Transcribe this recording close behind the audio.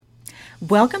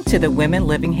Welcome to the Women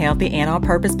Living Healthy and On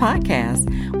Purpose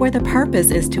podcast, where the purpose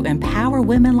is to empower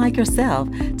women like yourself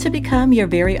to become your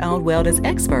very own wellness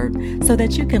expert so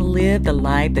that you can live the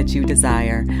life that you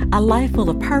desire, a life full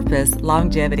of purpose,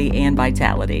 longevity, and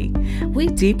vitality. We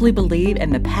deeply believe in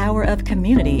the power of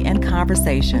community and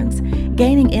conversations,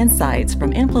 gaining insights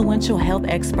from influential health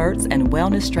experts and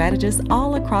wellness strategists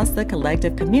all across the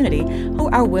collective community who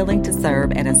are willing to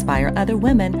serve and inspire other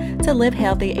women to live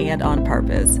healthy and on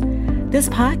purpose. This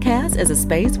podcast is a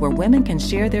space where women can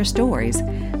share their stories,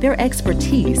 their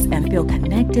expertise, and feel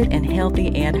connected and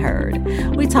healthy and heard.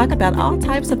 We talk about all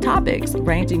types of topics,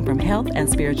 ranging from health and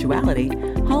spirituality,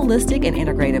 holistic and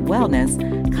integrative wellness,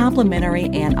 complementary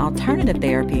and alternative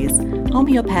therapies,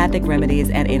 homeopathic remedies,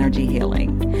 and energy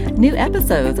healing. New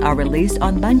episodes are released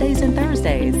on Mondays and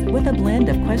Thursdays with a blend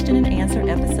of question and answer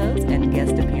episodes and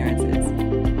guest appearances.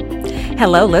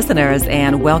 Hello, listeners,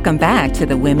 and welcome back to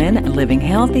the Women Living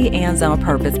Healthy and On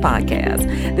Purpose podcast.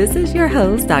 This is your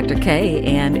host, Dr. K,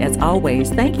 and as always,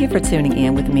 thank you for tuning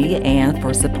in with me and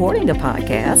for supporting the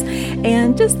podcast,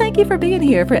 and just thank you for being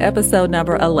here for episode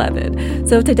number 11.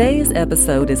 So today's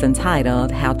episode is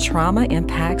entitled, How Trauma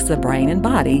Impacts the Brain and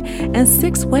Body, and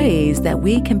 6 Ways that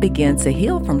we can begin to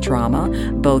heal from trauma,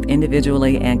 both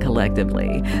individually and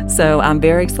collectively. So I'm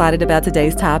very excited about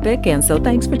today's topic, and so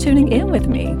thanks for tuning in with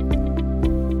me.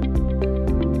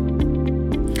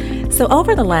 So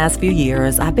over the last few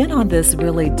years, I've been on this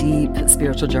really deep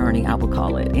spiritual journey, I would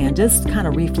call it, and just kind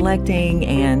of reflecting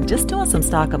and just doing some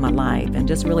stock of my life and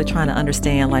just really trying to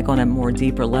understand, like on a more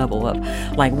deeper level of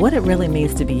like what it really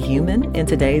means to be human in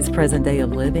today's present day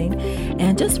of living,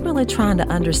 and just really trying to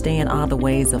understand all the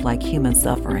ways of like human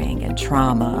suffering and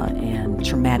trauma and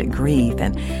traumatic grief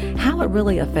and how it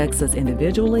really affects us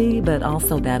individually, but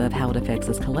also that of how it affects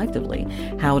us collectively,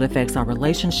 how it affects our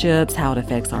relationships, how it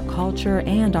affects our culture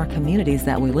and our communities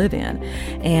that we live in.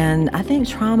 And I think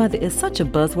trauma is such a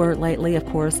buzzword lately, of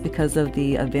course, because of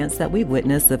the events that we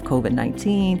witnessed of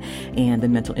COVID-19 and the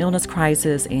mental illness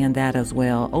crisis and that as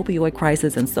well, opioid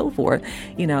crisis and so forth,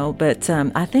 but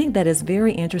I think that it's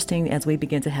very interesting as we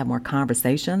begin to have more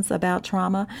conversations about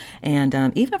trauma.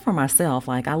 And even for myself,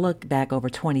 like I look back over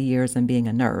 20 years in being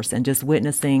a nurse and just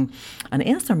witnessing an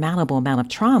insurmountable amount of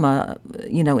trauma,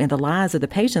 in the lives of the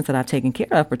patients that I've taken care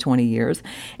of for 20 years.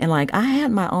 And like I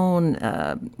had my own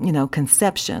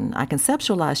conception. I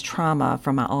conceptualized trauma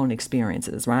from my own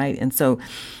experiences, right? And so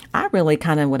I really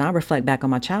when I reflect back on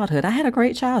my childhood, I had a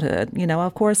great childhood.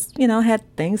 Of course,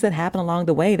 had things that happened along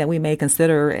the way that we may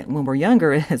consider when we're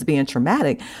younger as being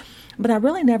traumatic. But I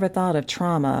really never thought of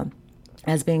trauma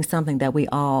as being something that we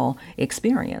all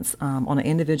experience on an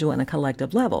individual and a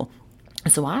collective level.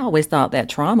 So I always thought that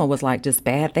trauma was like just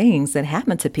bad things that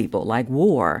happen to people, like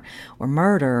war or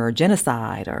murder or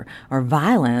genocide or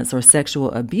violence or sexual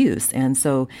abuse. And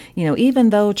so, even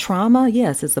though trauma,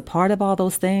 yes, is a part of all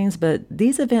those things, but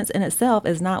these events in itself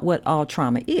is not what all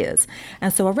trauma is.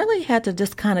 And so I really had to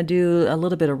just kind of do a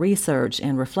little bit of research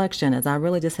and reflection as I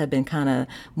really just had been kind of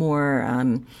more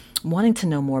wanting to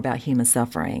know more about human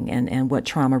suffering and what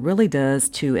trauma really does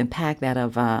to impact that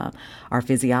of our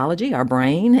physiology, our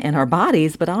brain, and our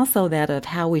bodies, but also that of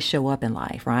how we show up in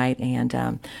life, right?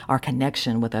 And our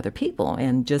connection with other people.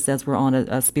 And just as we're on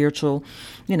a spiritual,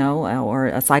 or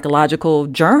a psychological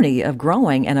journey of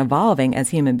growing and evolving as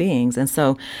human beings. And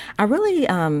so I really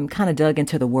kind of dug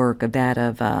into the work of that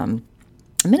of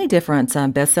many different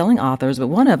best-selling authors, but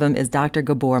one of them is Dr.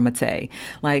 Gabor Mate.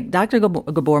 Like Dr.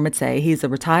 Gabor Mate, he's a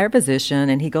retired physician,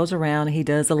 and he goes around and he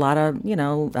does a lot of,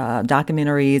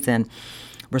 documentaries and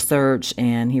research,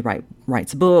 and he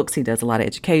writes books. He does a lot of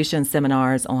education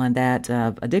seminars on that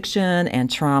addiction and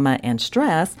trauma and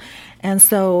stress. And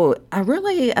so I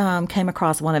really came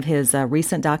across one of his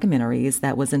recent documentaries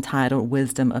that was entitled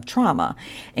Wisdom of Trauma.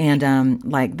 And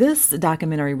this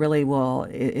documentary really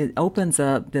it opens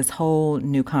up this whole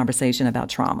new conversation about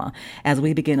trauma as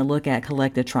we begin to look at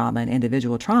collective trauma and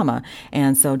individual trauma.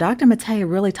 And so Dr. Mate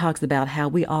really talks about how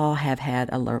we all have had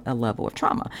a level of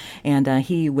trauma, and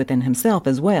he within himself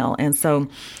as well. And so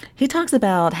he talks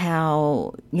about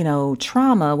how,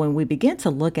 trauma, when we begin to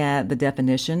look at the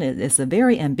definition, it's a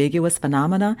very ambiguous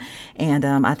phenomena. And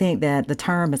I think that the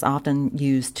term is often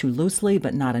used too loosely,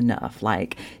 but not enough.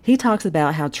 Like he talks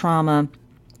about how trauma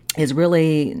is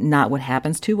really not what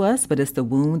happens to us, but it's the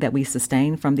wound that we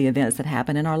sustain from the events that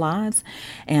happen in our lives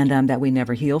and that we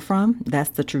never heal from. That's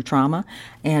the true trauma.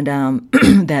 And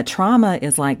that trauma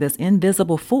is like this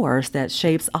invisible force that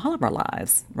shapes all of our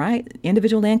lives, right?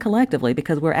 Individually and collectively,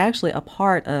 because we're actually a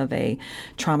part of a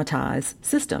traumatized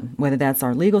system, whether that's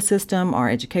our legal system, our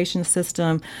education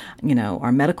system,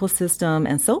 our medical system,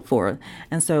 and so forth.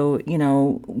 And so,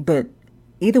 but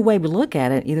either way we look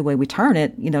at it, either way we turn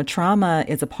it, trauma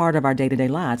is a part of our day-to-day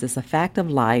lives. It's a fact of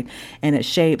life, and it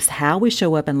shapes how we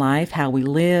show up in life, how we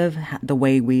live, the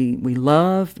way we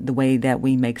love, the way that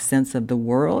we make sense of the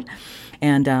world.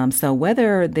 And so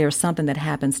whether there's something that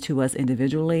happens to us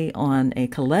individually, on a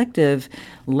collective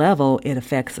level, it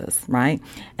affects us, right?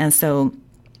 And so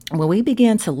when we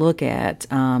begin to look at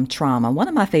trauma, one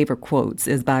of my favorite quotes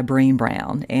is by Brené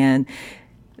Brown. And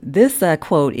this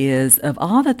quote is, "Of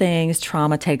all the things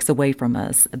trauma takes away from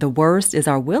us, the worst is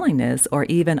our willingness or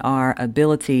even our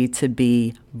ability to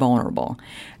be vulnerable.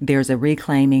 There's a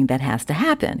reclaiming that has to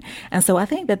happen." And so I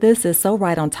think that this is so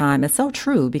right on time. It's so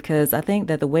true, because I think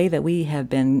that the way that we have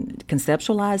been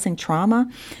conceptualizing trauma,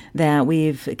 that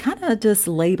we've kind of just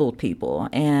labeled people,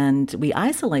 and we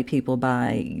isolate people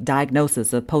by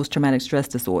diagnosis of post-traumatic stress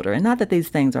disorder. And not that these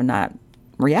things are not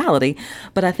reality,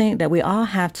 but I think that we all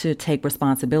have to take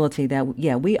responsibility that,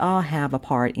 yeah, we all have a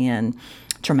part in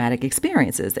traumatic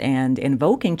experiences and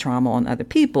invoking trauma on other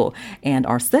people and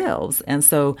ourselves. And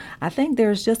so I think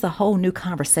there's just a whole new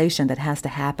conversation that has to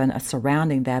happen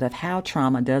surrounding that, of how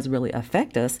trauma does really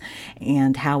affect us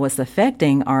and how it's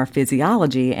affecting our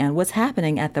physiology and what's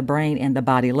happening at the brain and the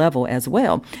body level as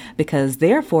well. Because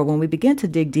therefore, when we begin to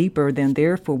dig deeper, then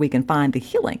therefore we can find the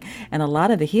healing. And a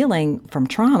lot of the healing from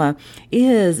trauma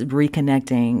is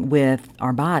reconnecting with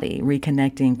our body,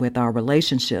 reconnecting with our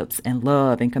relationships and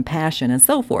love and compassion and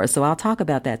so forth. So I'll talk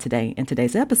about that today in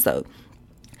today's episode.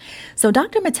 So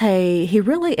Dr. Mattei, he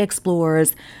really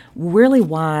explores really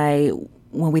why,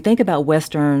 when we think about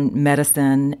Western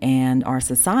medicine and our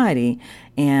society,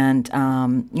 and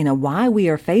why we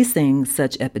are facing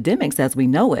such epidemics as we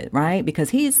know it, right?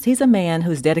 Because he's a man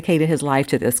who's dedicated his life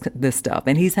to this stuff,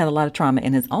 and he's had a lot of trauma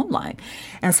in his own life.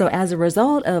 And so as a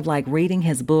result of reading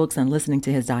his books and listening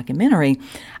to his documentary,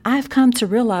 I've come to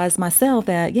realize myself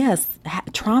that yes,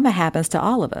 trauma happens to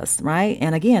all of us, right?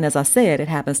 And again, as I said, it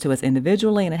happens to us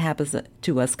individually and it happens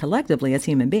to us collectively as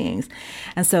human beings.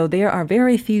 And so there are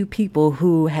very few people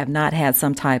who have not had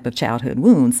some type of childhood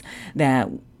wounds that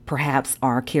perhaps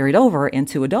are carried over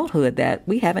into adulthood that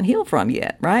we haven't healed from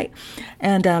yet, right?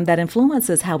 And that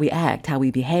influences how we act, how we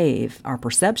behave, our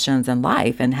perceptions in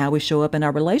life, and how we show up in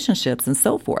our relationships and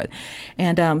so forth.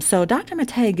 And so Dr.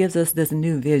 Mattei gives us this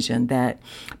new vision that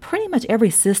pretty much every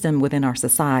system within our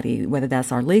society, whether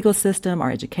that's our legal system,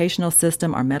 our educational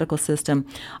system, our medical system,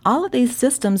 all of these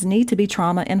systems need to be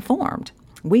trauma informed.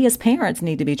 We as parents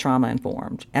need to be trauma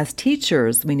informed. As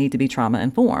teachers, we need to be trauma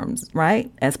informed,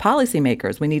 right? As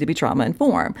policymakers, we need to be trauma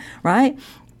informed, right?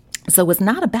 So it's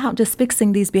not about just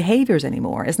fixing these behaviors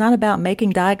anymore. It's not about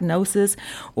making diagnosis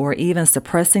or even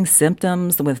suppressing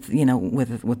symptoms with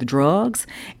drugs.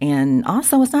 And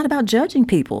also it's not about judging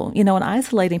people, and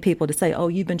isolating people to say, oh,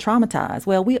 you've been traumatized.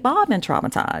 Well, we've all been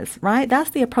traumatized, right?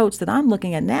 That's the approach that I'm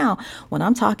looking at now. When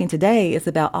I'm talking today, it's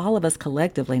about all of us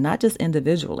collectively, not just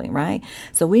individually, right?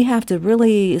 So we have to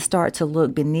really start to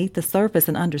look beneath the surface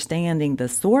and understanding the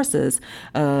sources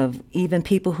of even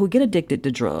people who get addicted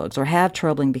to drugs or have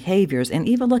troubling behaviors, and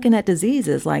even looking at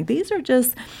diseases. These are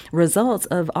just results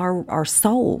of our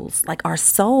souls. Our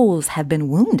souls have been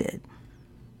wounded,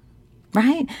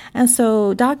 right? And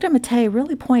so Dr. Mattei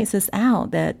really points this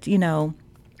out, that,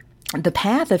 the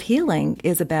path of healing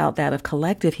is about that of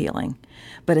collective healing,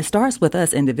 but it starts with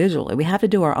us individually. We have to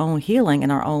do our own healing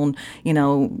and our own,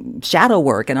 shadow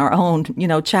work and our own,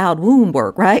 child wound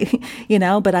work, right?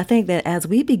 But I think that as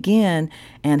we begin,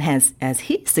 and as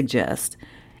he suggests,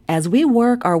 as we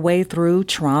work our way through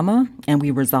trauma and we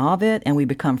resolve it and we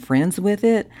become friends with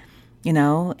it,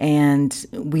 and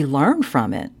we learn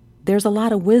from it, there's a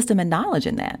lot of wisdom and knowledge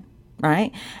in that,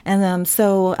 right? And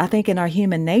so I think in our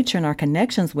human nature and our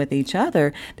connections with each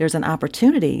other, there's an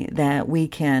opportunity that we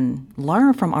can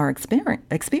learn from our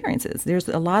experiences. There's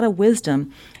a lot of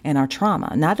wisdom in our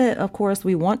trauma. Not that, of course,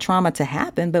 we want trauma to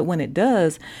happen, but when it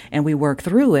does and we work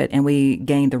through it and we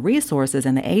gain the resources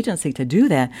and the agency to do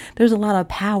that, there's a lot of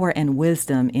power and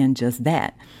wisdom in just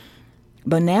that.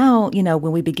 But now,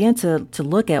 when we begin to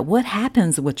look at what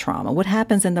happens with trauma, what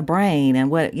happens in the brain,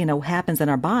 and what, happens in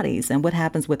our bodies, and what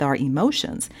happens with our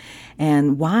emotions,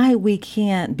 and why we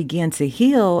can't begin to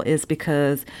heal, is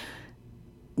because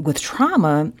with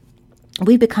trauma,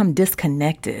 we become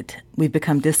disconnected. We've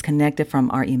become disconnected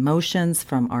from our emotions,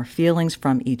 from our feelings,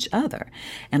 from each other.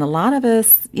 And a lot of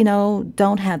us,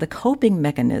 don't have the coping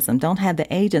mechanism, don't have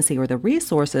the agency or the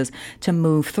resources to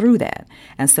move through that.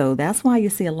 And so that's why you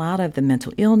see a lot of the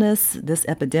mental illness, this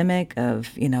epidemic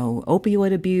of,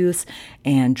 opioid abuse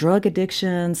and drug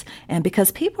addictions, and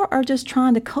because people are just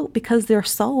trying to cope because their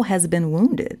soul has been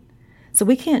wounded. So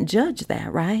we can't judge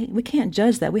that, right? We can't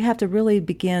judge that. We have to really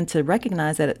begin to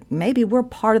recognize that maybe we're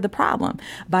part of the problem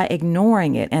by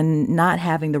ignoring it and not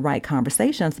having the right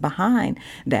conversations behind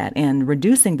that and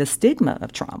reducing the stigma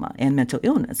of trauma and mental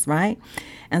illness, right?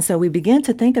 And so we begin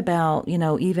to think about,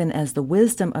 even as the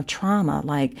wisdom of trauma,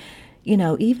 like,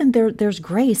 even there's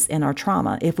grace in our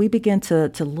trauma. If we begin to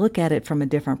look at it from a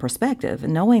different perspective,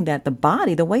 knowing that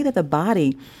the way that the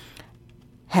body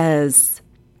has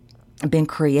been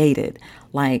created,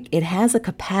 like it has a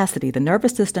capacity, the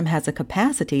nervous system has a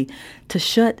capacity to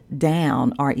shut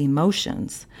down our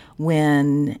emotions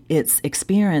when it's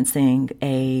experiencing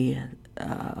a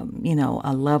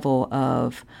level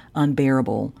of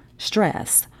unbearable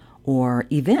stress or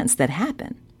events that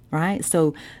happen, right?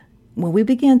 So when we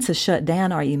begin to shut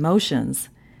down our emotions,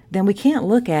 then we can't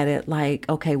look at it like,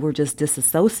 okay, we're just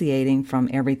disassociating from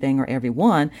everything or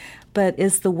everyone, but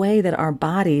it's the way that our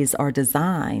bodies are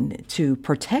designed to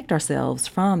protect ourselves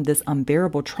from this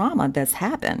unbearable trauma that's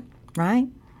happened, right?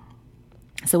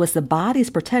 So it's the body's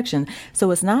protection.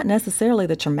 So it's not necessarily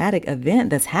the traumatic event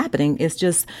that's happening. It's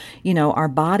just, our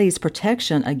body's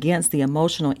protection against the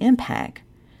emotional impact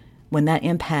when that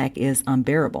impact is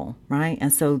unbearable, right?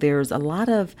 And so there's a lot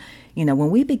of, when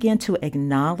we begin to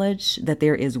acknowledge that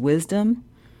there is wisdom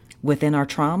within our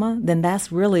trauma, then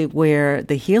that's really where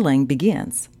the healing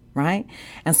begins, right?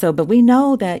 And so, but we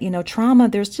know that, trauma,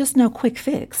 there's just no quick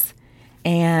fix.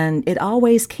 And it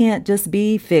always can't just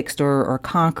be fixed or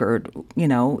conquered,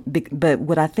 but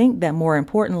what I think that more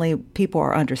importantly people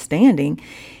are understanding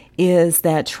is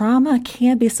that trauma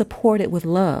can be supported with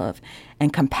love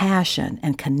and compassion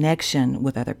and connection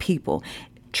with other people.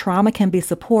 Trauma can be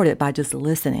supported by just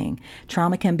listening.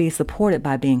 Trauma can be supported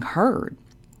by being heard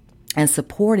and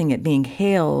supporting it, being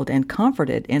held and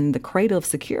comforted in the cradle of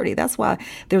security. That's why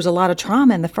there's a lot of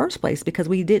trauma in the first place, because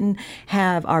we didn't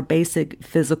have our basic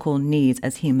physical needs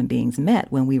as human beings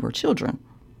met when we were children,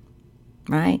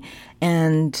 right?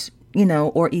 And,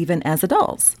 or even as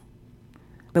adults.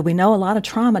 But we know a lot of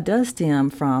trauma does stem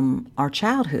from our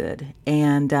childhood.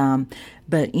 And trauma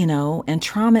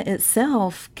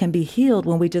itself can be healed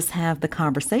when we just have the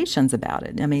conversations about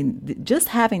it. I mean, just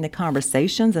having the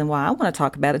conversations, and why I want to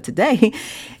talk about it today,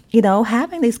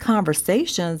 having these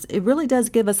conversations, it really does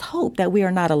give us hope that we are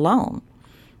not alone.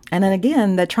 And then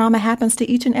again, that trauma happens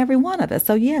to each and every one of us.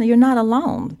 So yeah, you're not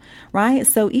alone, right?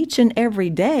 So each and every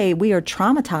day we are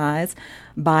traumatized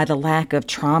by the lack of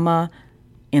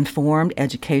trauma-informed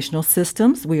educational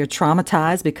systems. We are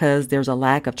traumatized because there's a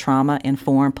lack of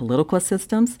trauma-informed political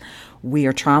systems. We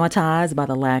are traumatized by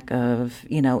the lack of,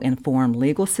 informed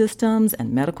legal systems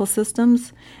and medical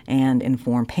systems and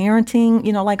informed parenting.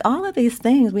 Like all of these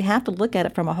things, we have to look at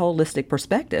it from a holistic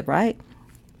perspective, right?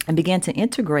 And begin to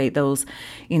integrate those,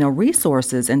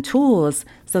 resources and tools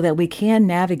so that we can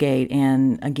navigate.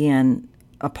 And again,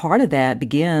 a part of that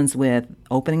begins with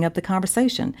opening up the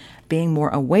conversation, being more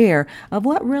aware of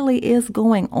what really is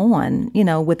going on,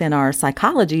 within our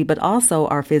psychology, but also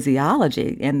our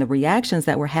physiology and the reactions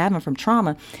that we're having from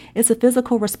trauma. It's a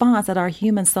physical response that our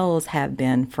human souls have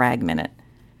been fragmented.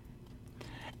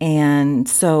 And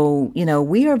so,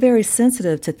 we are very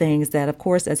sensitive to things that, of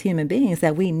course, as human beings,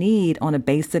 that we need on a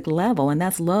basic level, and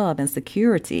that's love and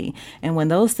security. And when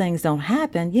those things don't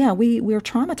happen, we're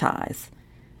traumatized.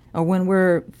 Or when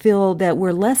we feel that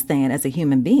we're less than as a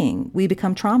human being, we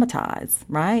become traumatized,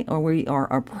 right? Or we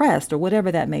are oppressed or whatever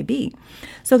that may be.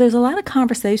 So there's a lot of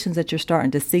conversations that you're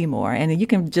starting to see more. And you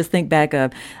can just think back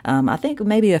of, I think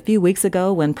maybe a few weeks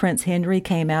ago when Prince Henry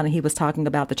came out and he was talking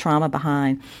about the trauma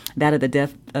behind that of the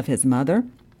death of his mother.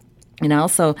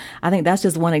 So I think that's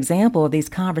just one example of these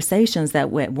conversations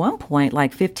that at one point,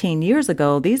 like 15 years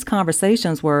ago, these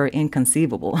conversations were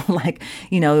inconceivable.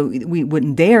 We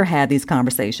wouldn't dare have these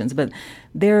conversations. But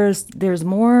there's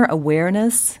more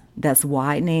awareness that's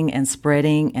widening and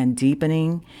spreading and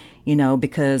deepening,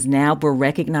 because now we're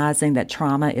recognizing that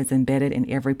trauma is embedded in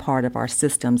every part of our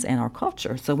systems and our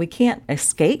culture. So we can't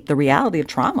escape the reality of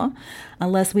trauma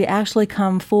unless we actually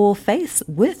come full face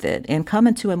with it and come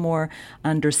into a more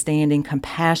understanding,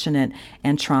 compassionate,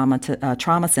 and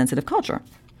trauma-sensitive culture.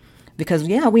 Because,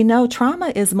 we know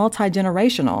trauma is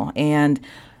multi-generational and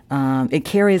it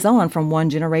carries on from one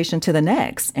generation to the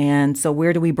next. And so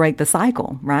where do we break the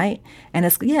cycle, right? And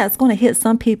it's going to hit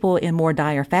some people in more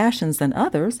dire fashions than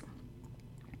others.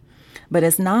 But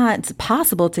it's not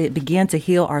possible to begin to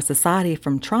heal our society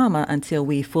from trauma until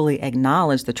we fully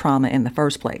acknowledge the trauma in the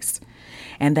first place,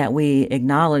 and that we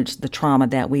acknowledge the trauma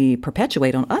that we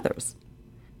perpetuate on others.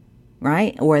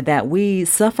 right? Or that we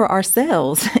suffer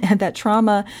ourselves and that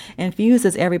trauma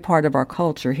infuses every part of our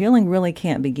culture. Healing really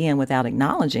can't begin without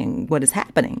acknowledging what is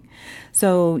happening.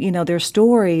 So, there's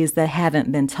stories that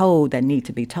haven't been told that need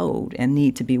to be told and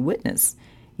need to be witnessed.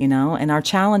 And our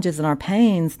challenges and our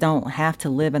pains don't have to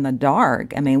live in the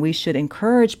dark. I mean, we should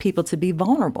encourage people to be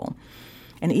vulnerable.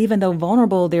 And even though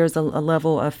vulnerable, there's a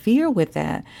level of fear with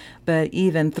that. But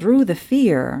even through the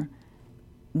fear,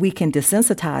 we can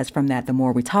desensitize from that the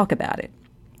more we talk about it.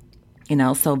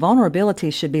 So vulnerability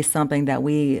should be something that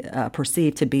we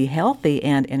perceive to be healthy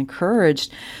and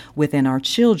encouraged within our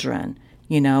children,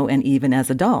 and even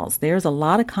as adults. There's a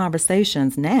lot of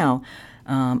conversations now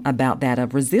about that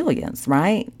of resilience,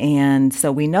 right? And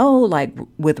so we know, like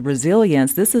with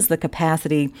resilience, this is the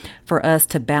capacity for us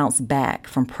to bounce back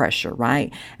from pressure,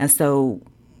 right? And so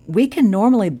we can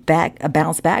normally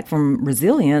bounce back from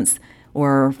resilience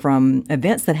or from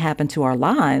events that happen to our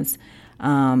lives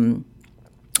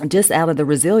just out of the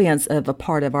resilience of a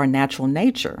part of our natural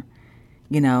nature.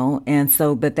 And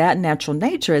so, but that natural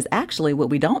nature is actually what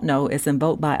we don't know is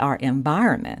invoked by our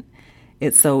environment.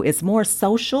 It's more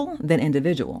social than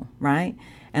individual, right?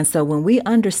 And so when we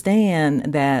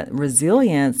understand that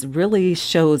resilience really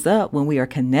shows up when we are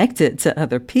connected to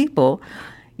other people,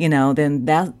 then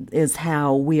that is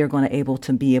how we are going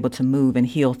to be able to move and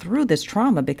heal through this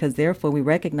trauma, because therefore we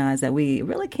recognize that we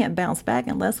really can't bounce back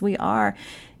unless we are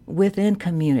within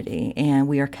community and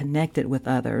we are connected with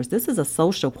others. This is a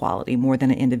social quality more than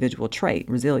an individual trait,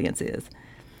 resilience is.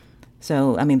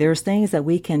 So, I mean, there's things that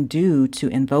we can do to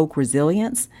invoke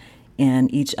resilience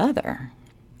in each other.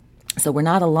 So we're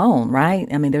not alone, right?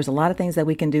 I mean, there's a lot of things that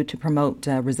we can do to promote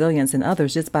resilience in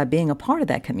others just by being a part of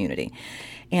that community.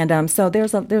 And so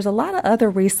there's a lot of other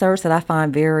research that I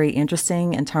find very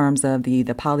interesting in terms of the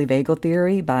polyvagal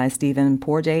theory by Stephen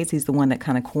Porges. He's the one that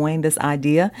kind of coined this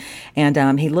idea.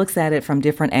 And he looks at it from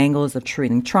different angles of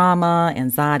treating trauma,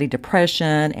 anxiety,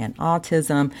 depression, and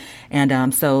autism.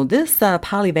 And so this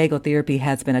polyvagal therapy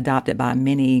has been adopted by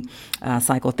many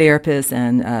psychotherapists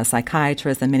and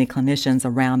psychiatrists and many clinicians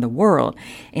around the world.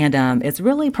 And it's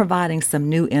really providing some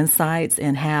new insights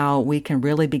in how we can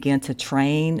really begin to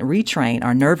retrain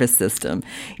our nervous system,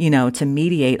 to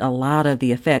mediate a lot of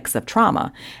the effects of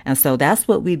trauma. And so that's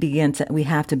what we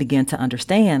have to begin to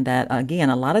understand, that again,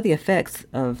 a lot of the effects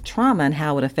of trauma and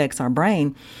how it affects our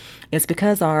brain is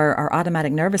because our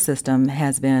automatic nervous system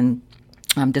has been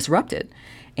disrupted.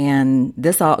 And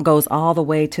this goes all the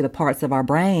way to the parts of our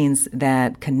brains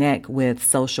that connect with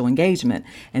social engagement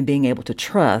and being able to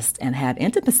trust and have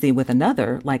intimacy with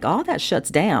another. Like all that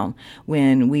shuts down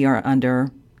when we are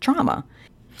under trauma.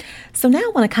 So now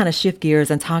I want to kind of shift gears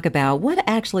and talk about what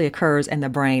actually occurs in the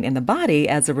brain and the body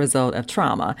as a result of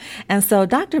trauma. And so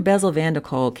Dr. Bessel van der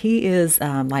Kolk, he is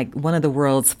like one of the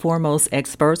world's foremost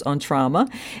experts on trauma.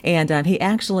 And he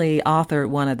actually authored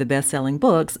one of the best-selling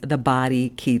books, The Body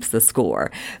Keeps the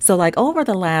Score. So like over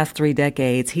the last 3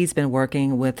 decades, he's been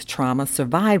working with trauma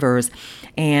survivors,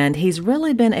 and he's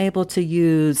really been able to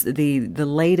use the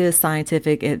latest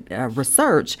scientific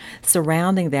research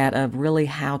surrounding that of really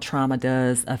how trauma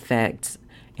does affect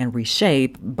and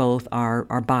reshape both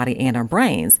our body and our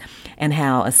brains, and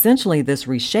how essentially this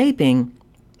reshaping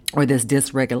or this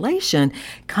dysregulation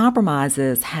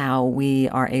compromises how we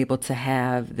are able to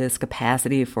have this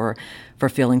capacity for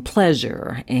feeling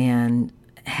pleasure and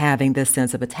having this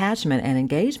sense of attachment and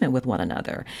engagement with one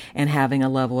another, and having a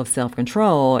level of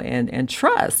self-control and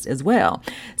trust as well.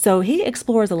 So he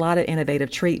explores a lot of innovative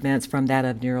treatments, from that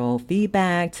of neural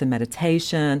feedback to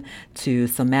meditation to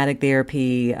somatic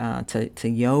therapy to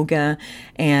yoga.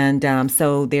 And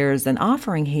so there's an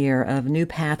offering here of new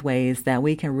pathways that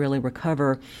we can really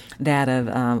recover that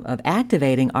of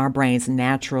activating our brain's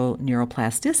natural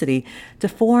neuroplasticity to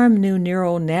form new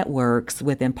neural networks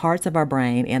within parts of our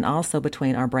brain and also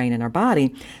between our brain and our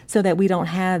body, so that we don't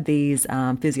have these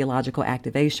physiological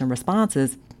activation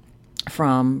responses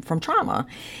from trauma.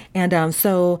 And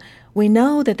so we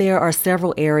know that there are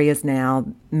several areas now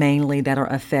mainly that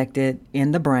are affected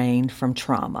in the brain from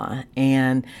trauma,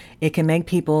 and it can make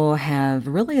people have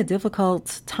really a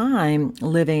difficult time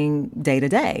living day to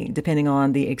day, depending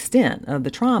on the extent of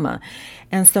the trauma.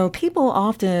 And so people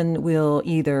often will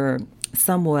either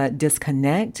somewhat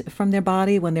disconnect from their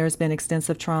body when there's been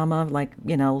extensive trauma, like,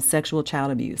 sexual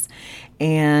child abuse,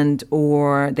 and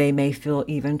or they may feel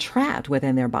even trapped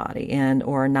within their body and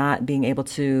or not being able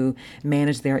to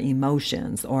manage their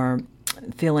emotions, or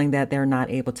feeling that they're not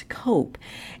able to cope.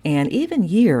 And even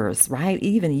years, right?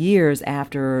 Even years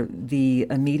after the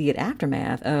immediate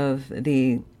aftermath of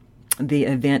the the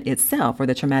event itself or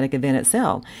the traumatic event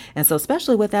itself. And so,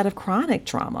 especially with that of chronic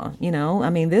trauma,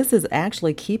 this is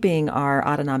actually keeping our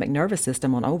autonomic nervous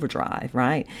system on overdrive,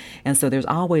 right? And so there's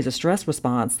always a stress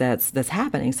response that's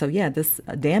happening. So yeah, this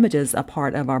damages a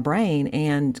part of our brain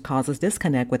and causes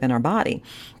disconnect within our body.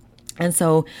 And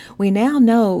so we now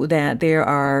know that there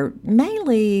are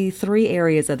mainly three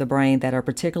areas of the brain that are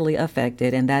particularly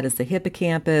affected, and that is the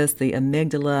hippocampus, the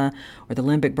amygdala, or the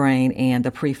limbic brain, and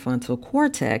the prefrontal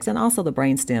cortex, and also the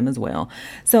brainstem as well.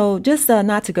 So just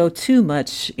not to go too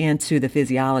much into the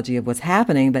physiology of what's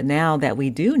happening, but now that we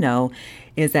do know,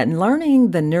 is that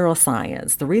learning the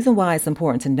neuroscience, the reason why it's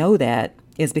important to know that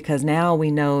is because now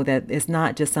we know that it's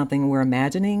not just something we're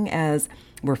imagining as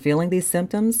we're feeling these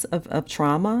symptoms of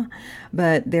trauma,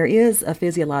 but there is a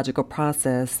physiological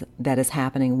process that is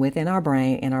happening within our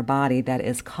brain and our body that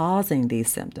is causing these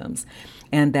symptoms,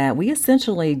 and that we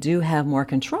essentially do have more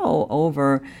control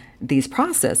over these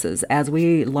processes as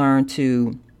we learn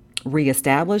to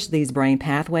reestablish these brain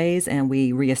pathways and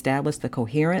we reestablish the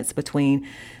coherence between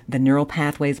the neural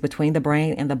pathways between the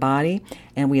brain and the body.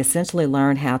 And we essentially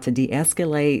learn how to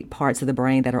de-escalate parts of the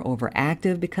brain that are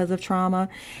overactive because of trauma.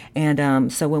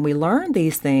 And so when we learn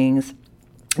these things,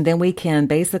 then we can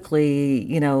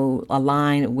basically,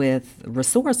 align with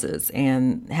resources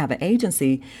and have an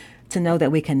agency to know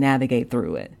that we can navigate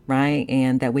through it, right?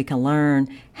 And that we can learn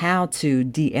how to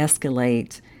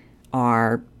de-escalate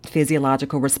our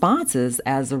physiological responses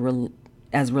as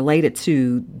related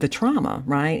to the trauma,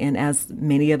 right? And as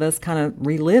many of us kind of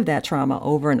relive that trauma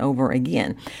over and over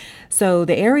again. So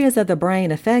the areas of the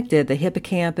brain affected, the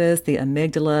hippocampus, the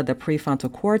amygdala, the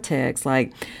prefrontal cortex,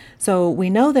 so we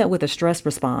know that with a stress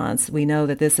response, we know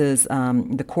that this is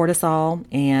the cortisol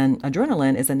and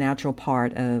adrenaline is a natural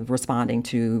part of responding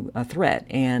to a threat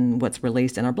and what's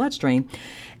released in our bloodstream.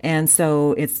 And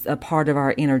so it's a part of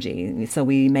our energy. So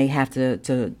we may have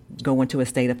to go into a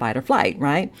state of fight or flight,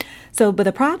 right? So, but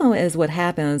the problem is what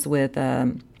happens with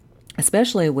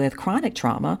especially with chronic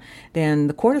trauma, then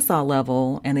the cortisol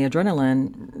level and the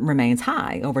adrenaline remains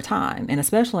high over time. And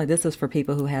especially this is for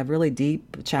people who have really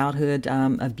deep childhood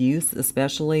abuse,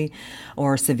 especially,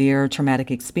 or severe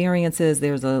traumatic experiences.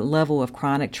 There's a level of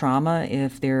chronic trauma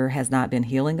if there has not been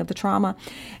healing of the trauma.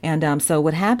 And so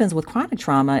what happens with chronic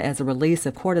trauma as a release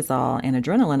of cortisol and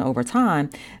adrenaline over time,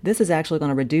 this is actually going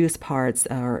to reduce parts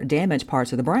or damage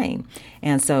parts of the brain.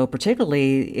 And so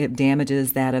particularly it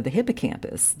damages that of the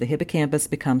hippocampus. The hippocampus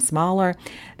becomes smaller.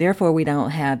 Therefore, we don't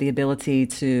have the ability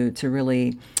to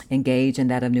really engage in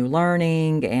that of new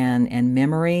learning and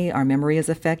memory. Our memory is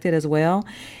affected as well.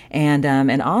 And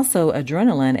also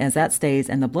adrenaline, as that stays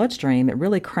in the bloodstream, it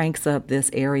really cranks up this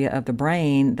area of the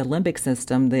brain, the limbic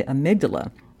system, the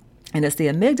amygdala. And it's the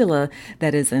amygdala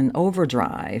that is in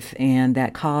overdrive and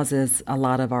that causes a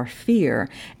lot of our fear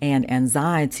and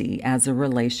anxiety as a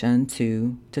relation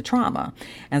to trauma.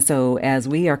 And so as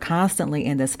we are constantly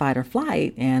in this fight or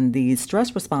flight and these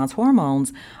stress response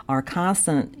hormones are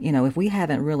constant, if we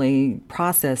haven't really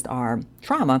processed our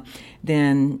trauma,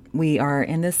 then we are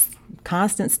in this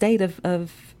constant state of a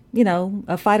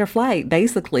fight or flight,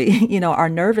 basically. Our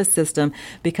nervous system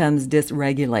becomes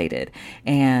dysregulated,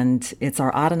 and it's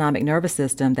our autonomic nervous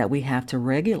system that we have to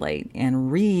regulate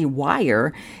and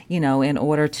rewire, in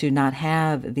order to not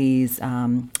have these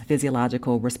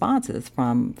physiological responses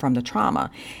from the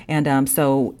trauma. And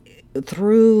so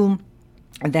through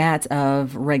that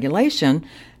of regulation,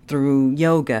 through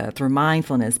yoga, through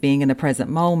mindfulness, being in the present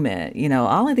moment,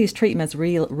 all of these treatments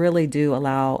really do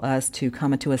allow us to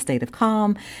come into a state of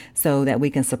calm so that we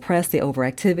can suppress the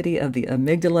overactivity of the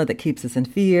amygdala that keeps us in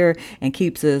fear and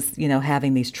keeps us,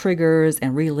 having these triggers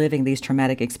and reliving these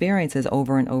traumatic experiences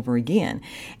over and over again,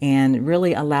 and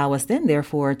really allow us then,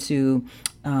 therefore, to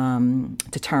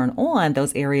turn on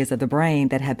those areas of the brain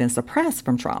that have been suppressed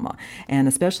from trauma, and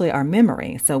especially our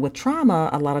memory. So with trauma,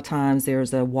 a lot of times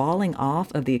there's a walling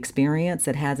off of the experience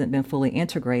that hasn't been fully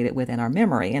integrated within our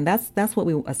memory. And that's what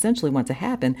we essentially want to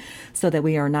happen, so that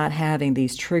we are not having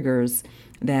these triggers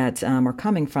that are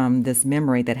coming from this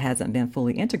memory that hasn't been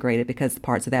fully integrated because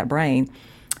parts of that brain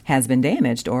has been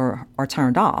damaged or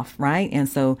turned off, right? And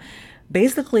so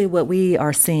basically what we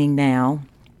are seeing now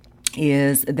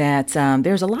is that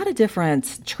there's a lot of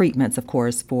different treatments, of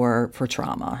course, for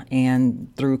trauma. And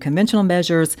through conventional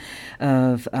measures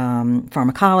of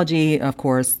pharmacology, of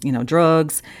course,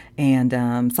 drugs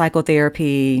and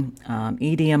psychotherapy,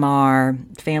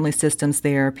 EDMR, family systems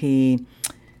therapy,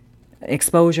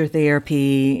 exposure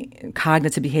therapy,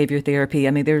 cognitive behavior therapy.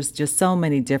 I mean, there's just so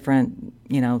many different,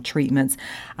 treatments.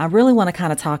 I really want to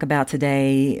kind of talk about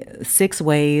today 6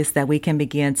 ways that we can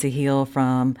begin to heal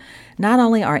from not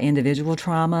only our individual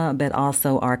trauma, but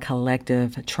also our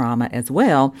collective trauma as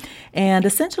well. And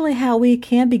essentially how we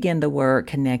can begin the work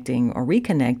connecting or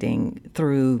reconnecting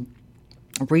through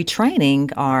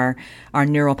retraining our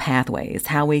neural pathways,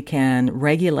 how we can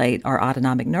regulate our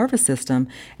autonomic nervous system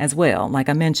as well. Like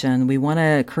I mentioned, we want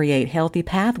to create healthy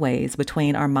pathways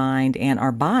between our mind and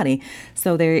our body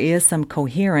so there is some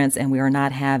coherence and we are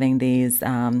not having these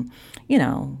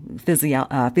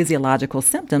physiological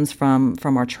symptoms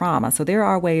from our trauma. So there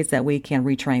are ways that we can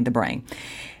retrain the brain.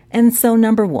 And so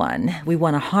number 1, we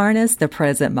want to harness the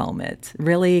present moment,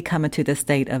 really come into the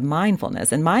state of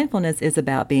mindfulness. And mindfulness is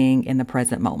about being in the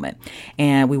present moment.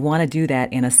 And we want to do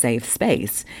that in a safe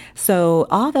space. So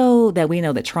although that we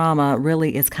know that trauma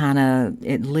really is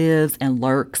it lives and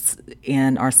lurks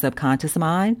in our subconscious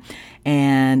mind,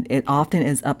 and it often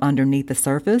is up underneath the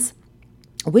surface,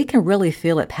 we can really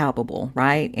feel it palpable,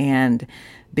 right? And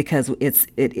because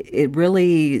it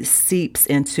really seeps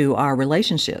into our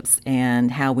relationships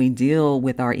and how we deal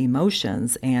with our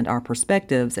emotions and our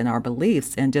perspectives and our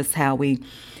beliefs and just how we,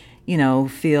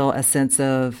 feel a sense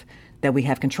of that we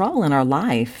have control in our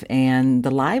life and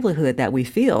the livelihood that we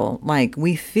feel. Like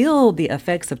we feel the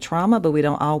effects of trauma, but we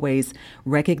don't always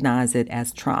recognize it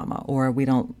as trauma, or we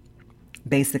don't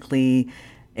basically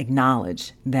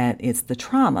acknowledge that it's the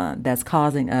trauma that's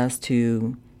causing us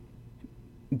to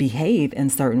behave in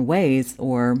certain ways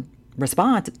or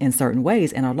respond in certain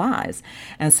ways in our lives.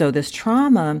 And so this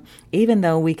trauma, even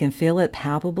though we can feel it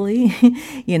palpably,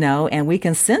 and we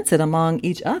can sense it among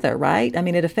each other, right? I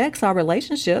mean, it affects our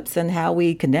relationships and how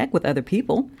we connect with other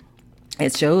people.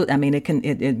 It shows,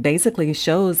 it basically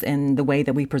shows in the way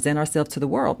that we present ourselves to the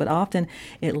world, but often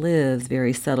it lives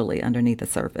very subtly underneath the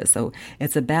surface. So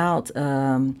it's about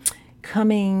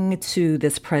coming to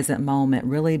this present moment,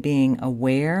 really being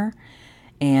aware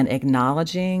and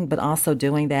acknowledging, but also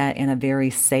doing that in a very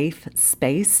safe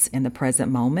space in the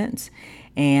present moment.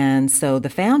 And so the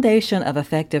foundation of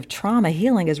effective trauma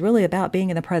healing is really about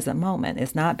being in the present moment.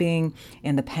 It's not being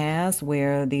in the past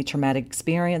where the traumatic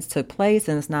experience took place,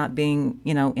 and it's not being,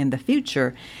 in the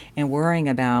future and worrying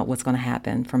about what's going to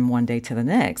happen from one day to the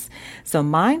next. So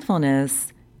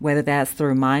mindfulness, whether that's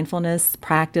through mindfulness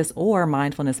practice or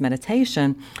mindfulness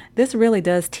meditation, this really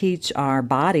does teach our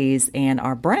bodies and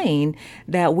our brain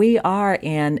that we are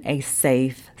in a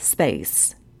safe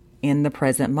space in the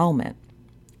present moment,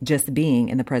 just being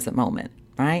in the present moment,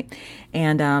 right?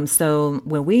 And so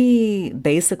when we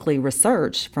basically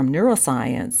research from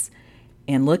neuroscience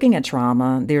and looking at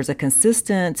trauma, there's a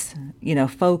consistent,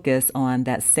 focus on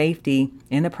that safety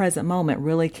in the present moment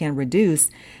really can reduce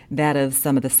that of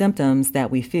some of the symptoms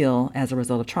that we feel as a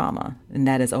result of trauma. And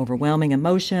that is overwhelming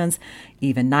emotions,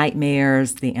 even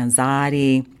nightmares, the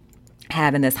anxiety,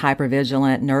 having this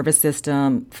hypervigilant nervous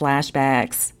system,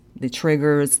 flashbacks, the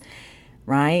triggers,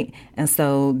 right? And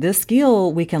so this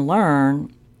skill we can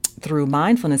learn through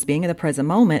mindfulness, being in the present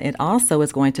moment. It also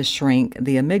is going to shrink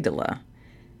the amygdala.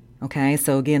 Okay,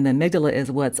 so again, the amygdala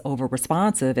is what's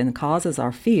over-responsive and causes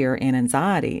our fear and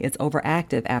anxiety. It's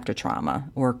overactive after trauma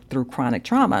or through chronic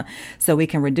trauma. So we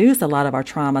can reduce a lot of our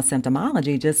trauma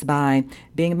symptomology just by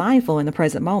being mindful in the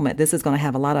present moment. This is going to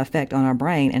have a lot of effect on our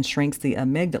brain and shrinks the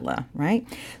amygdala, right?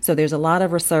 So there's a lot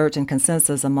of research and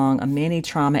consensus among many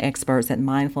trauma experts that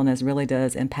mindfulness really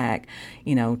does impact,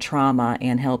 trauma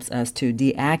and helps us to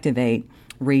deactivate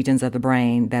regions of the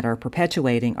brain that are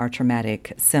perpetuating our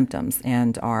traumatic symptoms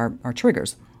and our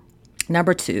triggers.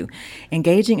 Number 2,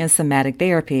 engaging in somatic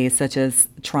therapy such as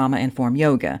trauma-informed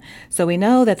yoga. So we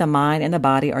know that the mind and the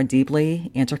body are deeply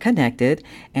interconnected,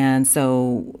 and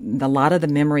so a lot of the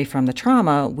memory from the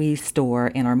trauma we store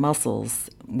in our muscles,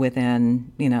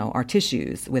 within, our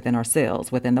tissues, within our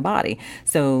cells, within the body.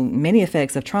 So many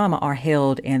effects of trauma are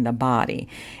held in the body.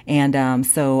 And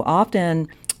so often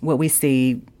what we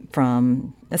see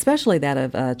from especially that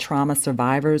of trauma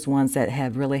survivors, ones that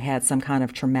have really had some kind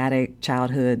of traumatic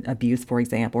childhood abuse, for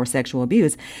example, or sexual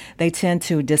abuse, they tend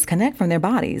to disconnect from their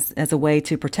bodies as a way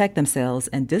to protect themselves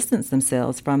and distance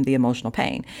themselves from the emotional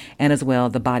pain and as well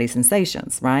the body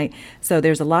sensations, right? So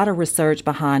there's a lot of research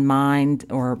behind mind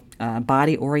or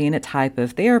body-oriented type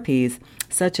of therapies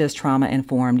such as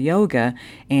trauma-informed yoga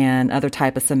and other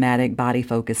type of somatic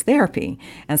body-focused therapy.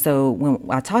 And so when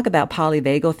I talk about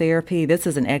polyvagal therapy, this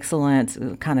is an excellent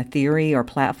kind of theory or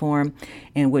platform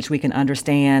in which we can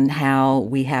understand how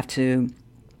we have to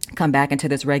come back into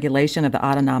this regulation of the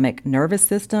autonomic nervous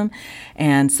system.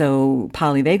 And so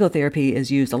polyvagal therapy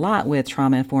is used a lot with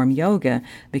trauma-informed yoga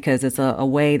because it's a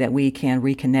way that we can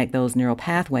reconnect those neural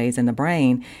pathways in the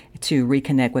brain to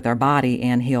reconnect with our body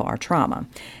and heal our trauma.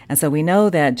 And so we know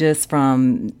that just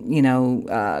from,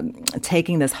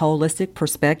 taking this holistic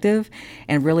perspective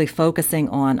and really focusing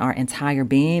on our entire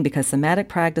being, because somatic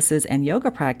practices and yoga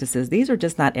practices, these are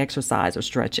just not exercise or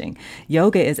stretching.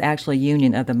 Yoga is actually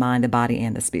union of the mind, the body,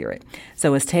 and the spirit.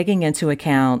 So it's taking into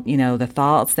account, the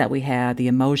thoughts that we have, the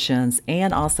emotions,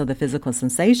 and also the physical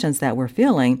sensations that we're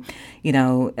feeling,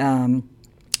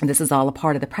 this is all a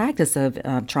part of the practice of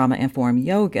trauma-informed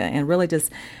yoga, and really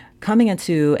just coming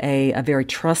into a very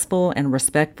trustful and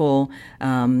respectful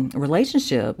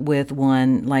relationship with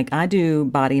one. Like I do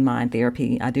body-mind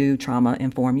therapy, I do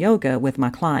trauma-informed yoga with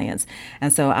my clients.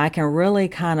 And so I can really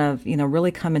kind of,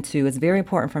 really come into, it's very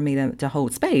important for me to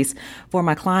hold space for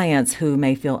my clients who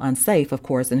may feel unsafe, of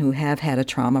course, and who have had a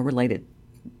trauma-related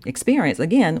experience.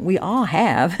 Again, we all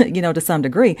have, to some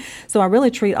degree. So I really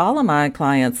treat all of my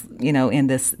clients, in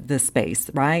this space,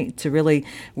 right? To really,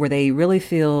 where they really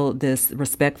feel this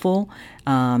respectful,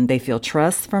 they feel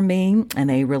trust from me, and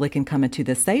they really can come into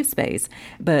this safe space.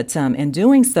 But in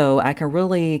doing so, I can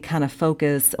really kind of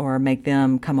focus or make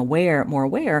them come more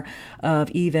aware of,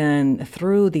 even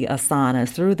through the asanas,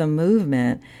 through the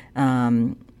movement,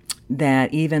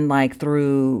 that even like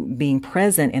through being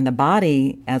present in the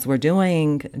body as we're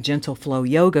doing gentle flow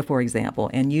yoga, for example,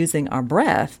 and using our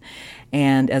breath,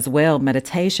 and as well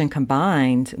meditation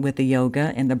combined with the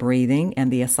yoga and the breathing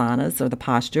and the asanas or the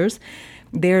postures,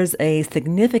 there's a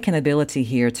significant ability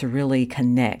here to really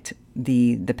connect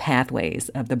the pathways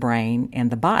of the brain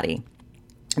and the body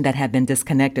that have been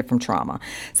disconnected from trauma.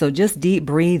 So just deep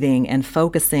breathing and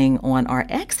focusing on our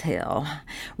exhale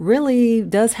really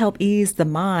does help ease the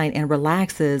mind and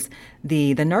relaxes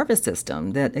the nervous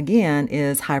system that, again,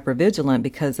 is hypervigilant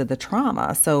because of the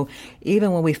trauma. So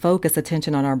even when we focus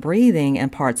attention on our breathing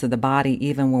and parts of the body,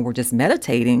 even when we're just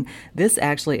meditating, this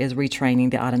actually is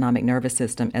retraining the autonomic nervous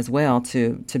system as well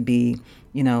to be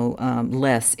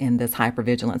less in this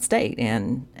hypervigilant state,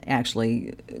 and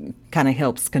actually kind of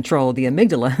helps control the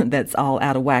amygdala that's all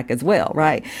out of whack as well,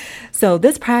 right? So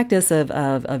this practice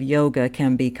of yoga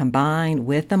can be combined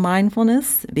with the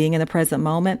mindfulness, being in the present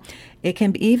moment. It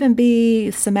can even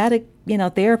be somatic,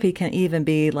 therapy can even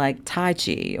be like Tai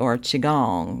Chi or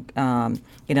Qigong.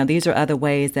 These are other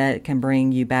ways that can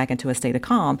bring you back into a state of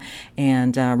calm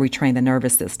and retrain the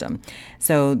nervous system.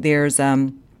 So there's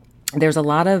a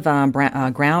lot of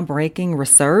groundbreaking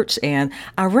research, and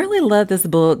I really love this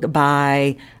book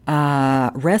by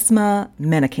Resmaa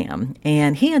Menakem,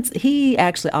 and he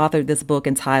actually authored this book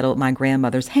entitled My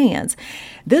Grandmother's Hands.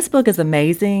 This book is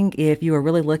amazing if you are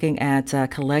really looking at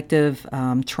collective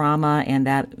trauma, and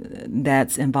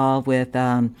that's involved with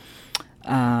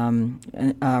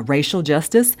racial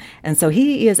justice. And so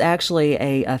he is actually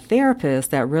a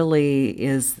therapist that really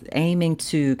is aiming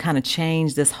to kind of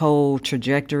change this whole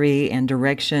trajectory and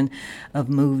direction of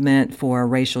movement for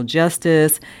racial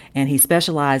justice. And he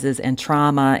specializes in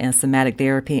trauma and somatic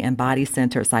therapy and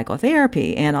body-centered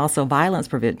psychotherapy, and also violence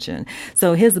prevention.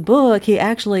 So his book, he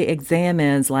actually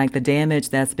examines like the damage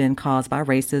that's been caused by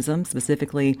racism,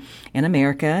 specifically in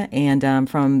America, and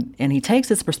he takes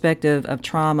this perspective of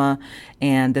trauma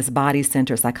and this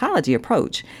body-centered psychology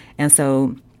approach. And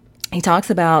so he talks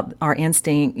about our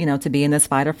instinct, to be in this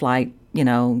fight or flight,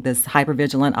 this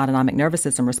hypervigilant autonomic nervous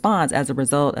system response as a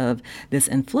result of this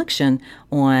infliction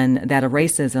on that of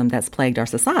racism that's plagued our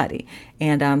society.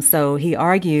 And so he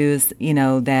argues,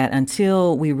 that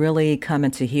until we really come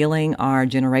into healing our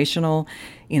generational,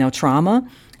 trauma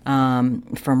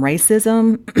from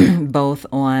racism, both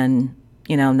on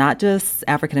not just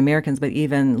African Americans, but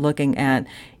even looking at,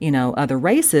 other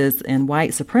races and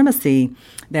white supremacy,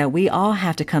 that we all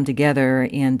have to come together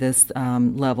in this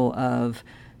level of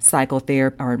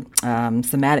psychotherapy or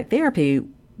somatic therapy,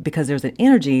 because there's an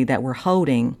energy that we're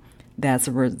holding that's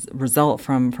a result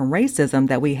from racism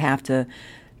that we have to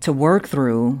work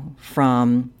through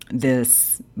from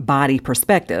this body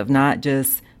perspective, not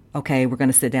just okay, we're going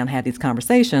to sit down and have these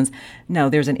conversations. No,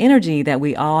 there's an energy that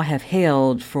we all have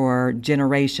held for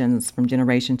generations, from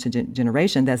generation to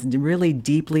generation, that's really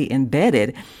deeply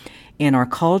embedded in our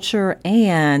culture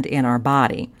and in our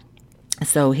body.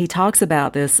 So he talks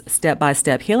about this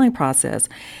step-by-step healing process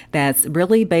that's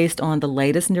really based on the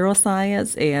latest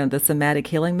neuroscience and the somatic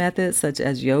healing methods such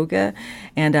as yoga.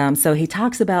 And so he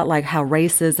talks about like how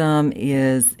racism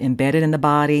is embedded in the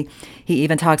body. He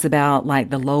even talks about like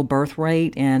the low birth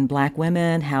rate in Black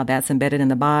women, how that's embedded in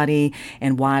the body,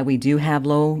 and why we do have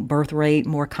low birth rate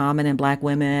more common in Black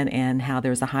women, and how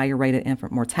there's a higher rate of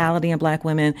infant mortality in Black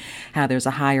women, how there's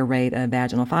a higher rate of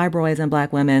vaginal fibroids in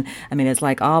Black women. I mean, it's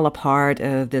like all a part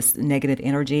of this negative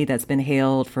energy that's been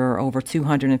held for over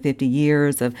 250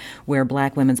 years of where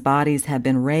Black women's bodies have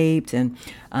been raped and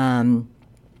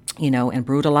and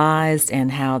brutalized,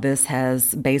 and how this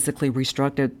has basically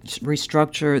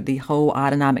restructured the whole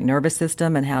autonomic nervous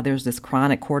system, and how there's this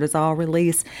chronic cortisol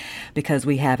release because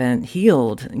we haven't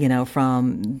healed,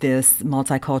 from this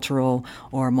multicultural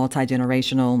or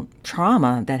multi-generational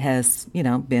trauma that has,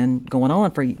 been going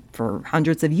on for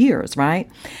hundreds of years, right?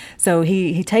 So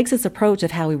he takes this approach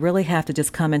of how we really have to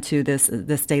just come into this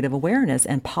state of awareness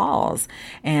and pause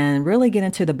and really get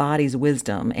into the body's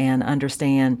wisdom and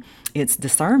understand its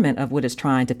discernment of what it's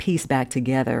trying to piece back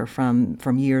together from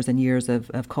years and years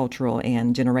of cultural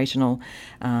and generational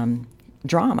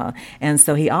drama. And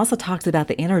so he also talks about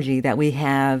the energy that we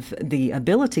have the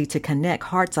ability to connect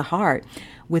heart to heart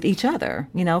with each other,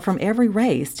 from every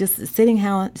race, just sitting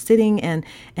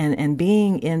and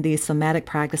being in these somatic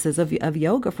practices of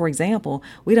yoga, for example.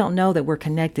 We don't know that we're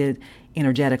connected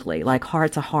energetically, like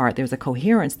heart to heart. There's a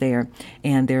coherence there,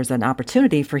 and there's an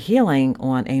opportunity for healing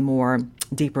on a more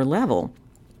deeper level.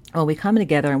 Well, we come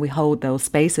together and we hold those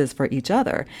spaces for each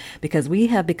other because we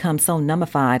have become so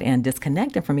nummified and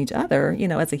disconnected from each other,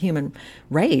 as a human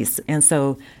race. And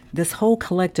so this whole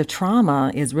collective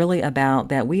trauma is really about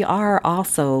that we are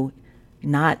also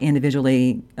not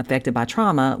individually affected by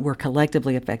trauma. We're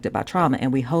collectively affected by trauma,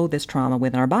 and we hold this trauma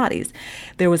within our bodies.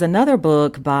 There was another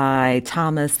book by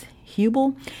Thomas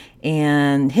Hübl,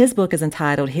 and his book is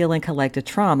entitled Healing Collective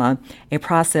Trauma, A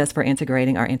Process for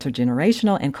Integrating Our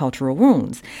Intergenerational and Cultural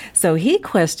Wounds. So he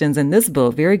questions in this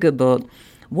book, very good book,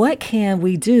 what can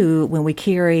we do when we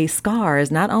carry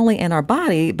scars not only in our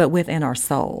body, but within our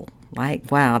soul?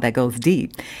 Like, wow, that goes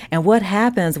deep. And what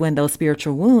happens when those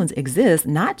spiritual wounds exist,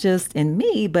 not just in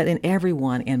me, but in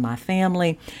everyone in my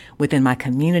family, within my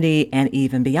community, and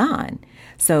even beyond.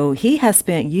 So he has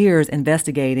spent years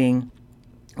investigating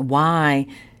why,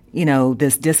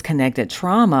 this disconnected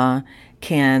trauma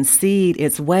can seed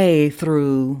its way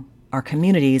through our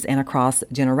communities and across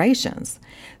generations.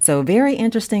 So very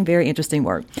interesting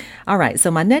work. All right, so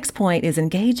my next point is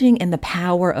engaging in the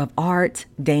power of art,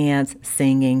 dance,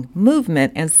 singing,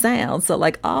 movement, and sound. So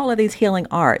like all of these healing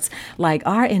arts, like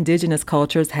our indigenous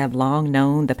cultures have long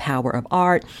known the power of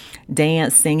art,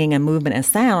 dance, singing, and movement and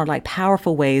sound are like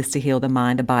powerful ways to heal the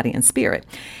mind, the body, and spirit.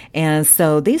 And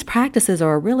so these practices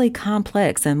are really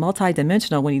complex and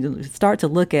multidimensional when you start to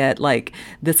look at like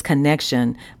this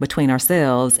connection between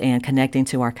ourselves and connecting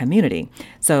to our community.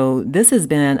 So this has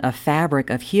been a fabric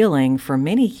of healing for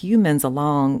many humans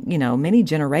along, many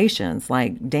generations,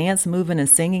 like dance, movement, and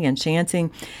singing and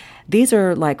chanting. These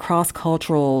are like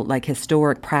cross-cultural, like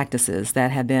historic practices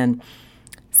that have been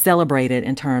celebrated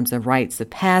in terms of rites of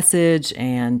passage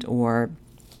and or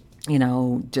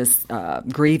just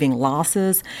grieving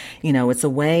losses. It's a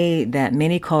way that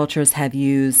many cultures have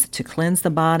used to cleanse the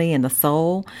body and the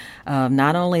soul of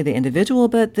not only the individual,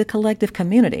 but the collective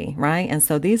community, right? And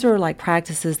so these are like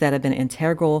practices that have been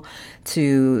integral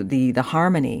to the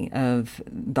harmony of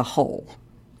the whole,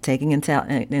 taking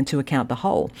into account the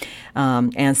whole.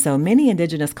 And so many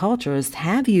indigenous cultures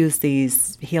have used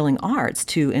these healing arts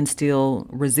to instill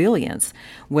resilience,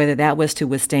 whether that was to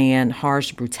withstand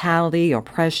harsh brutality,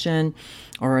 oppression,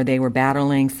 or they were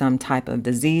battling some type of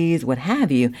disease, what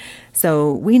have you.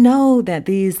 So we know that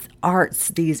these arts,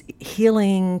 these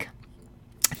healing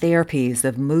therapies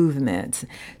of movement,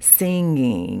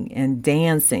 singing, and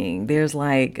dancing, there's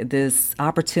like this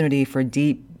opportunity for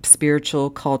deep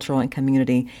spiritual, cultural, and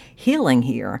community healing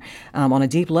here on a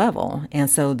deep level. And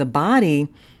so the body,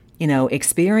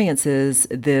 experiences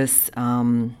this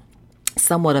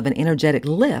somewhat of an energetic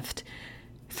lift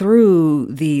through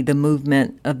the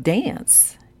movement of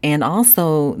dance and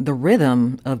also the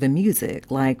rhythm of the music.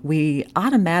 Like we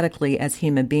automatically as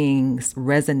human beings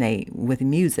resonate with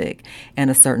music and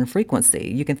a certain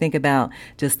frequency. You can think about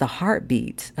just the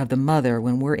heartbeat of the mother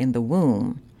when we're in the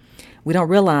womb. We don't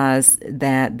realize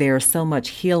that there's so much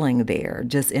healing there,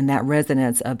 just in that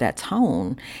resonance of that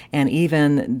tone, and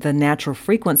even the natural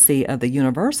frequency of the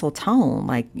universal tone.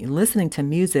 Like listening to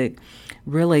music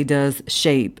really does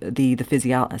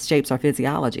shapes our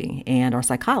physiology and our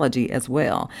psychology as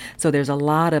well. So there's a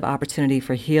lot of opportunity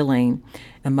for healing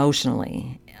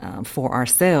emotionally for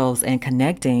ourselves and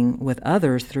connecting with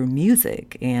others through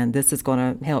music. And this is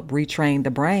going to help retrain the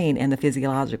brain and the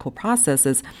physiological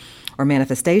processes or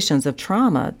manifestations of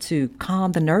trauma to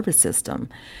calm the nervous system.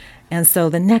 And so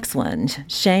the next one,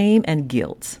 shame and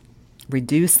guilt.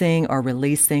 Reducing or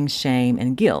releasing shame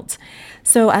and guilt.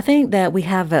 So I think that we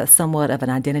have somewhat of an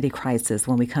identity crisis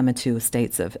when we come into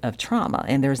states of trauma,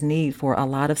 and there's need for a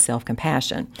lot of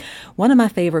self-compassion. One of my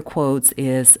favorite quotes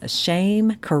is,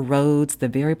 "Shame corrodes the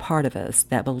very part of us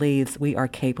that believes we are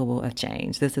capable of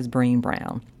change." This is Brené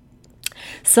Brown.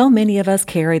 So many of us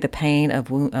carry the pain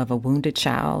of a wounded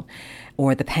child,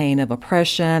 or the pain of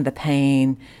oppression, the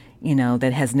pain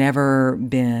that has never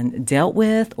been dealt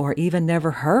with or even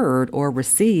never heard or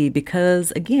received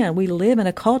because, again, we live in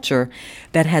a culture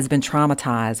that has been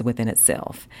traumatized within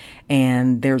itself.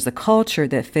 And there's a culture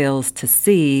that fails to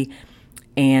see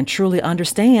and truly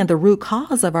understand the root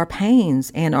cause of our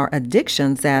pains and our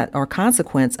addictions that are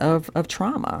consequence of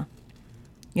trauma.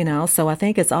 So I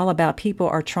think it's all about people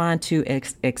are trying to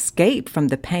escape from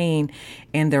the pain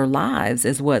in their lives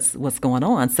is what's going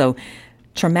on. So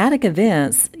traumatic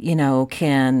events,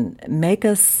 can make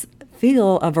us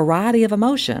feel a variety of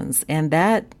emotions, and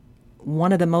that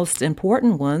one of the most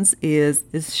important ones is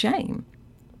shame.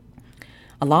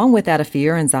 Along with that, of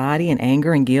fear, anxiety, and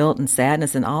anger, and guilt, and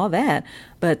sadness, and all that.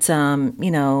 But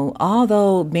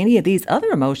although many of these other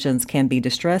emotions can be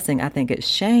distressing, I think it's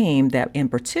shame that, in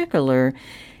particular,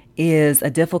 is a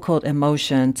difficult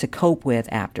emotion to cope with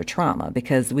after trauma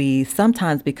because we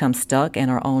sometimes become stuck in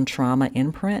our own trauma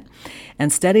imprint.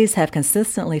 And studies have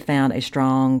consistently found a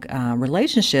strong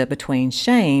relationship between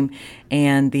shame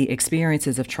and the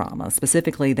experiences of trauma,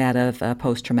 specifically that of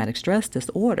post-traumatic stress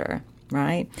disorder,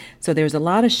 right? So there's a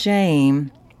lot of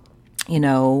shame,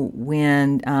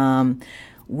 when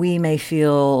we may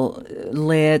feel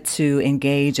led to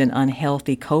engage in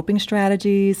unhealthy coping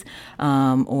strategies,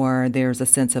 or there's a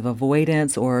sense of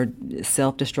avoidance or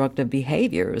self-destructive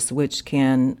behaviors, which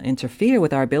can interfere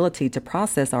with our ability to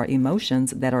process our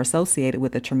emotions that are associated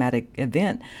with a traumatic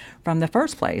event from the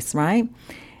first place, right?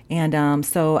 And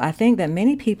so I think that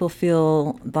many people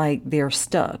feel like they're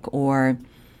stuck, or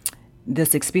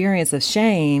this experience of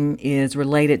shame is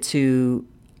related to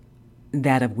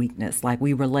that of weakness. Like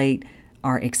we relate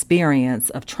our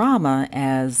experience of trauma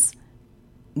as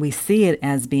we see it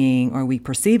as being, or we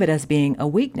perceive it as being a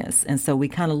weakness. And so we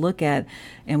kind of look at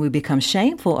and we become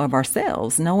shameful of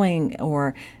ourselves, knowing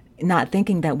or not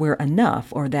thinking that we're enough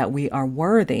or that we are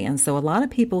worthy. And so a lot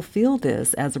of people feel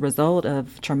this as a result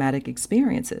of traumatic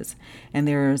experiences. And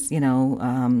there's,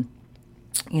 a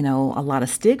lot of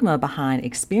stigma behind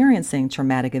experiencing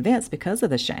traumatic events because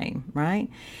of the shame, right?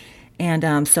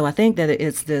 And so I think that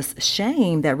it's this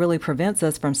shame that really prevents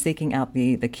us from seeking out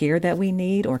the care that we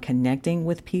need or connecting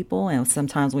with people. And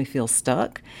sometimes we feel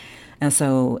stuck. And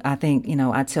so I think,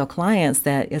 I tell clients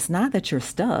that it's not that you're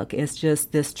stuck. It's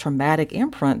just this traumatic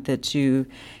imprint that you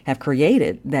have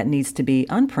created that needs to be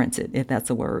unprinted, if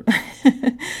that's a word.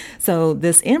 So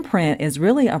this imprint is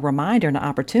really a reminder and an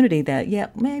opportunity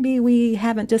that, maybe we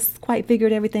haven't just quite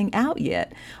figured everything out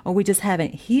yet, or we just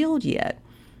haven't healed yet.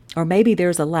 Or maybe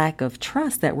there's a lack of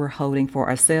trust that we're holding for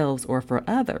ourselves or for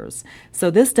others. So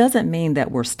this doesn't mean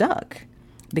that we're stuck.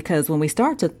 Because when we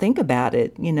start to think about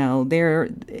it,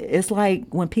 it's like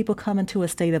when people come into a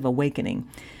state of awakening,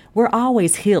 we're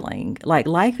always healing. Like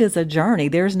life is a journey.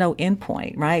 There's no end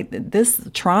point, right? This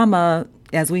trauma,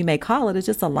 as we may call it, is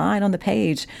just a line on the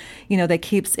page, that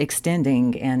keeps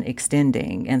extending and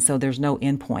extending. And so there's no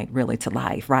end point really to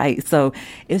life, right? So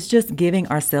it's just giving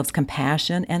ourselves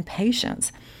compassion and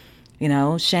patience.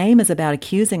 Shame is about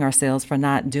accusing ourselves for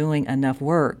not doing enough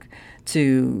work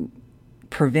to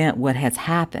prevent what has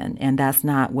happened. And that's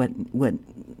not what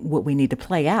we need to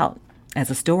play out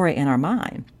as a story in our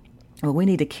mind. Well, we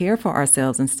need to care for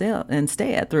ourselves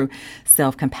instead through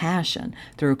self-compassion,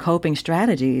 through coping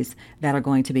strategies that are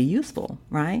going to be useful,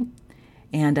 right?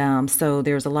 And so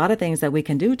there's a lot of things that we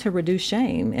can do to reduce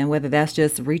shame, and whether that's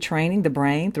just retraining the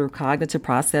brain through cognitive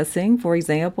processing, for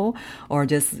example, or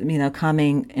just,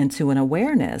 coming into an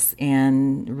awareness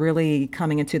and really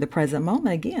coming into the present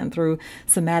moment again through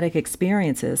somatic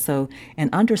experiences. So,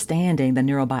 and understanding the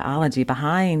neurobiology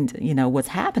behind, what's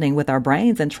happening with our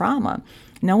brains and trauma.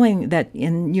 Knowing that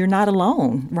you're not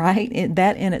alone, right?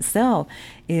 That in itself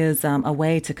is a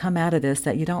way to come out of this,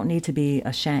 that you don't need to be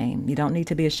ashamed. You don't need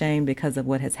to be ashamed because of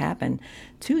what has happened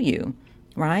to you,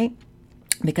 right?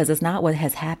 because it's not what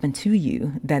has happened to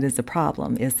you that is the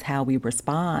problem. It's how we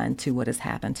respond to what has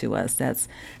happened to us.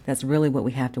 That's really what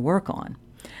we have to work on.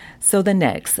 So the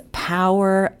next,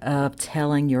 power of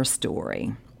telling your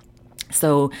story.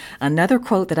 So another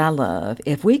quote that I love: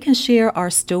 if we can share our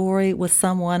story with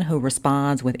someone who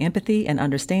responds with empathy and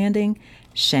understanding,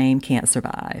 shame can't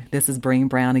survive. This is Brené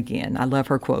Brown again. I love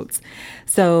her quotes.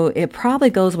 So it probably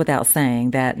goes without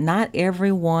saying that not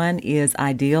everyone is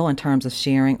ideal in terms of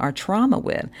sharing our trauma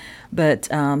with, but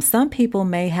some people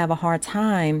may have a hard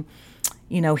time,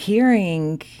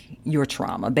 hearing your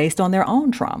trauma based on their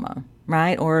own trauma,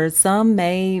 right? Or some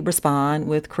may respond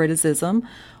with criticism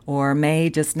or may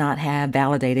just not have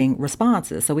validating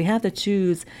responses. So we have to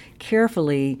choose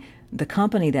carefully the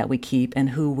company that we keep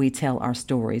and who we tell our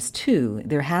stories to.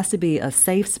 There has to be a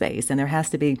safe space, and there has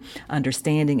to be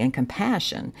understanding and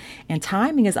compassion. And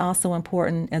timing is also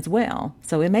important as well.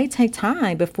 So it may take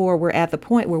time before we're at the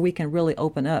point where we can really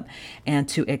open up and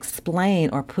to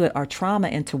explain or put our trauma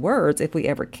into words, if we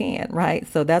ever can, right?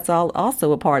 So that's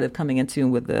also a part of coming in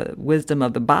tune with the wisdom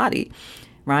of the body,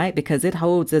 right? Because it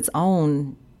holds its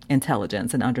own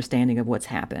intelligence and understanding of what's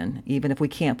happened, even if we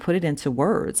can't put it into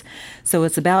words. So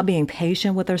it's about being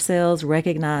patient with ourselves,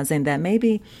 recognizing that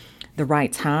maybe the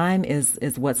right time is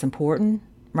what's important,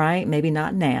 right? Maybe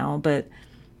not now, but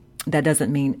that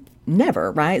doesn't mean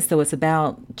never, right? So it's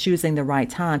about choosing the right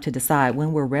time to decide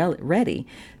when we're ready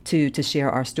to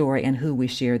share our story and who we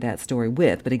share that story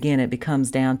with. But again, it comes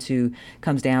down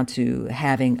to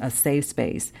having a safe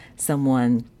space,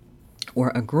 someone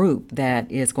or a group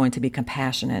that is going to be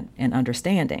compassionate and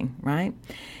understanding, right?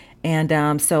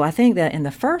 And so I think that in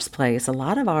the first place, a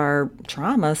lot of our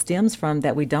trauma stems from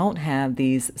that we don't have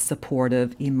these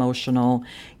supportive, emotional,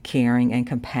 caring, and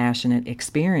compassionate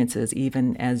experiences,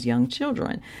 even as young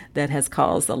children, that has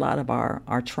caused a lot of our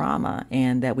trauma,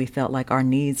 and that we felt like our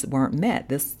needs weren't met.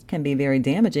 This can be very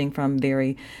damaging from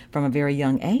a very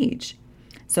young age.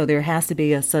 So there has to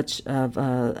be such of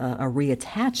a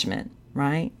reattachment,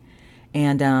 right?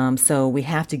 And so we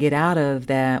have to get out of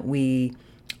that we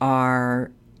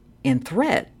are in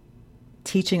threat,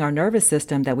 teaching our nervous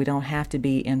system that we don't have to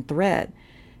be in threat,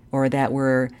 or that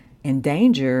we're in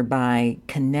danger by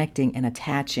connecting and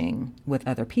attaching with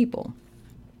other people,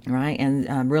 right?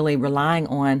 And really relying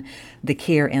on the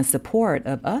care and support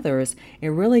of others, it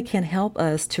really can help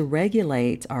us to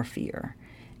regulate our fear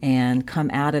and come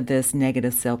out of this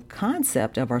negative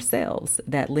self-concept of ourselves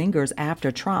that lingers after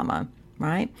trauma,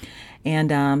 right?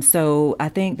 And so I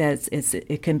think that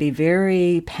it can be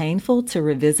very painful to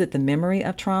revisit the memory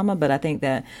of trauma, but I think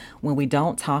that when we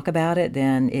don't talk about it,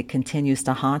 then it continues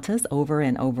to haunt us over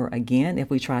and over again if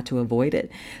we try to avoid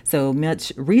it. So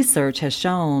much research has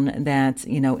shown that,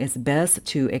 it's best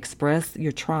to express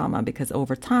your trauma, because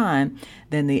over time,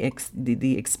 then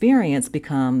the experience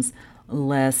becomes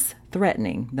less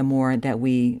threatening the more that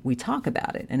we talk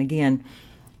about it. And again,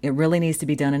 it really needs to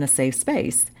be done in a safe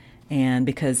space. And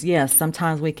because, yes,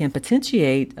 sometimes we can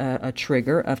potentiate a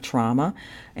trigger of trauma.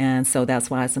 And so that's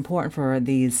why it's important for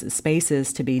these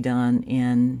spaces to be done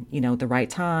in, the right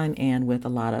time and with a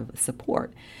lot of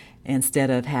support, instead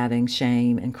of having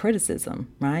shame and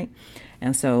criticism, right?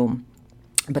 And so,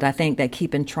 but I think that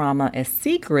keeping trauma a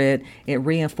secret, it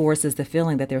reinforces the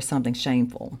feeling that there's something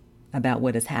shameful about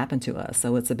what has happened to us.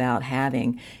 So it's about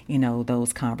having,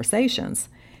 those conversations.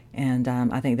 And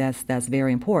I think that's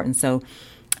very important. So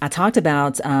I talked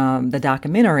about the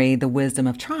documentary, The Wisdom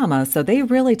of Trauma. So they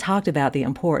really talked about the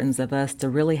importance of us to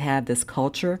really have this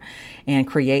culture and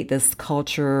create this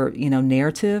culture,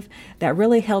 narrative that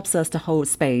really helps us to hold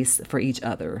space for each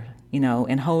other,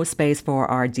 and hold space for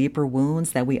our deeper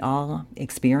wounds that we all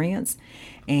experience,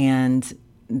 and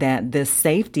that this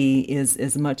safety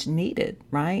is much needed,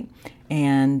 right?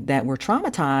 And that we're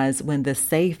traumatized when this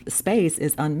safe space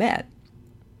is unmet.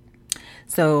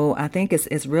 So I think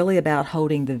it's really about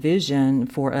holding the vision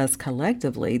for us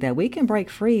collectively that we can break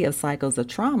free of cycles of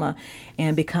trauma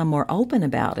and become more open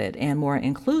about it and more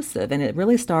inclusive. And it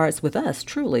really starts with us,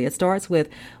 truly. It starts with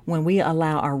when we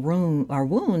allow our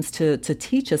wounds to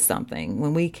teach us something,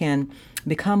 when we can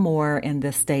become more in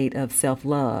the state of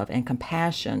self-love and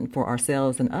compassion for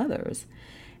ourselves and others,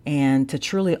 and to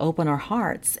truly open our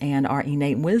hearts and our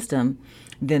innate wisdom,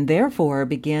 then therefore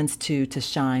begins to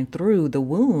shine through the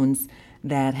wounds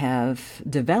that have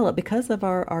developed because of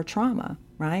our trauma,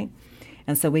 right?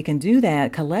 And so we can do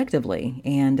that collectively.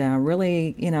 And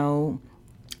really,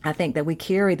 I think that we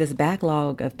carry this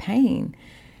backlog of pain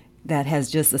that has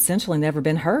just essentially never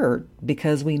been heard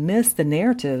because we miss the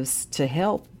narratives to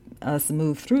help us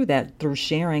move through that through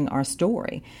sharing our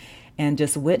story and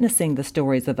just witnessing the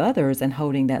stories of others and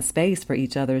holding that space for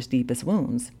each other's deepest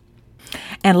wounds.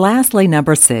 And lastly,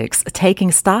 number 6,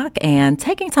 taking stock and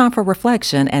taking time for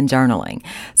reflection and journaling.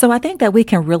 So I think that we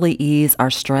can really ease our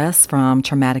stress from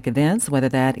traumatic events, whether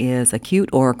that is acute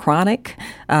or chronic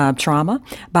trauma,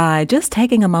 by just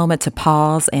taking a moment to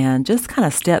pause and just kind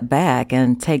of step back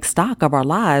and take stock of our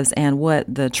lives and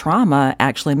what the trauma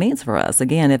actually means for us.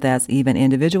 Again, if that's even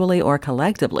individually or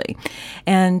collectively,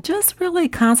 and just really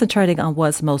concentrating on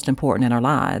what's most important in our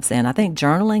lives. And I think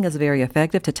journaling is very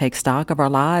effective to take stock of our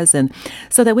lives, and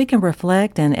so that we can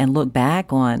reflect and look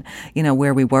back on,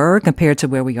 where we were compared to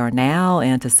where we are now,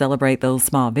 and to celebrate those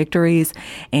small victories,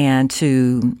 and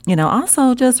to,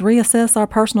 also just reassess our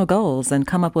personal goals and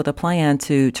come up with a plan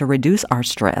to reduce our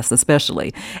stress,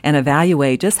 especially, and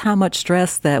evaluate just how much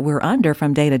stress that we're under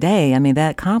from day to day. I mean,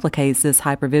 that complicates this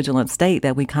hypervigilant state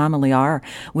that we commonly are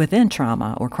within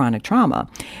trauma or chronic trauma.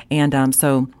 And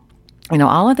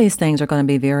all of these things are going to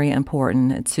be very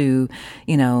important to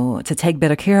take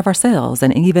better care of ourselves,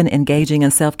 and even engaging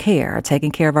in self-care,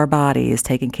 taking care of our bodies,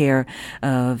 taking care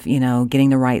of, getting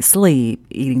the right sleep,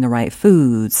 eating the right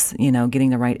foods, getting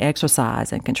the right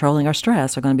exercise, and controlling our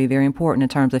stress are going to be very important in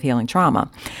terms of healing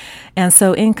trauma. And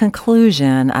so in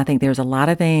conclusion, I think there's a lot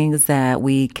of things that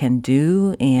we can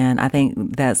do. And I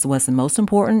think that's what's the most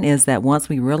important, is that once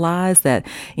we realize that,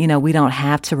 we don't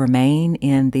have to remain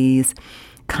in these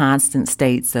constant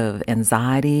states of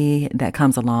anxiety that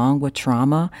comes along with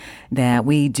trauma, that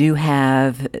we do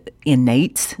have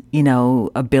innate,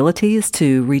 abilities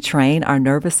to retrain our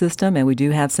nervous system, and we do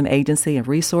have some agency and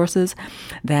resources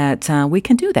that we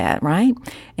can do that, right?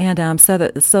 And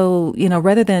so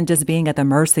rather than just being at the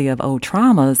mercy of old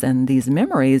traumas and these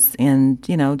memories, and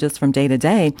just from day to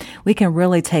day, we can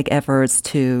really take efforts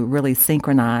to really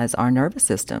synchronize our nervous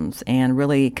systems and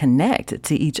really connect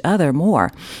to each other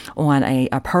more on a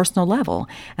personal level.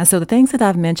 And so the things that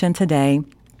I've mentioned today,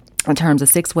 in terms of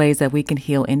 6 ways that we can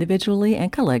heal individually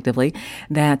and collectively,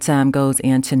 that goes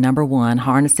into number 1,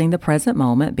 harnessing the present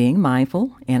moment, being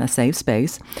mindful in a safe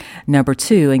space. Number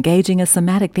 2, engaging in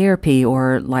somatic therapy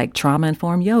or like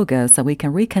trauma-informed yoga, so we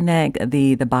can reconnect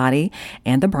the body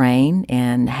and the brain,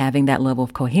 and having that level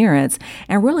of coherence,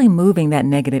 and really moving that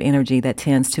negative energy that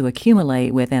tends to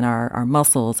accumulate within our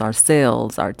muscles, our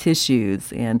cells, our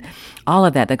tissues, and all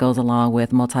of that goes along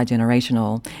with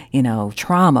multi-generational,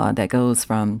 trauma that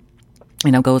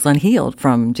goes unhealed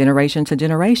from generation to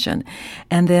generation.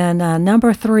 And then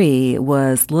number 3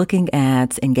 was looking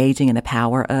at engaging in the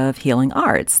power of healing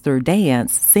arts through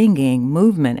dance, singing,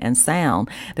 movement, and sound.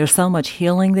 There's so much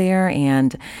healing there.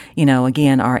 And,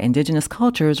 again, our indigenous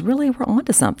cultures really were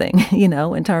onto something,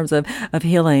 in terms of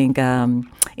healing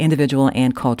individual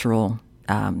and cultural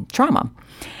trauma.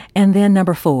 And then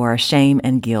number 4, shame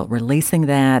and guilt, releasing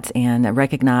that and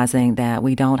recognizing that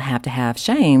we don't have to have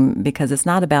shame, because it's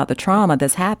not about the trauma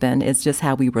that's happened. It's just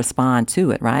how we respond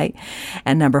to it, right?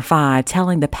 And number 5,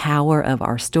 telling the power of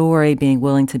our story, being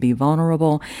willing to be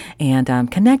vulnerable, and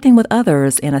connecting with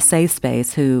others in a safe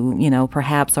space who,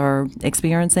 perhaps are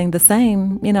experiencing the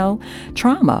same,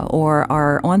 trauma, or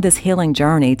are on this healing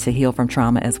journey to heal from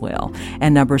trauma as well.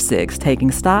 And number 6, taking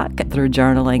stock through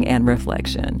journaling and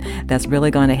reflection. That's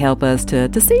really going to help us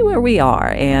to see where we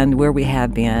are and where we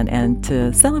have been, and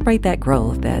to celebrate that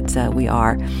growth that we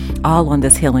are all on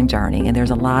this healing journey. And there's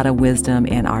a lot of wisdom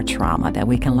in our trauma that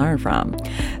we can learn from.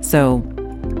 So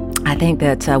I think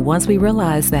that once we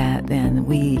realize that, then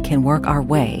we can work our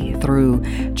way through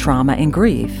trauma and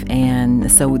grief,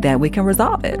 and so that we can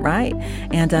resolve it, right?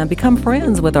 And become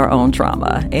friends with our own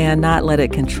trauma and not let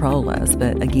it control us.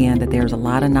 But again, that there's a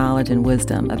lot of knowledge and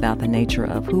wisdom about the nature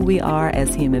of who we are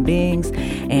as human beings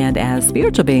and as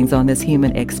spiritual beings on this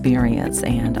human experience,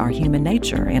 and our human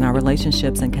nature and our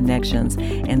relationships and connections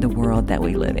in the world that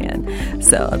we live in.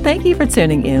 So thank you for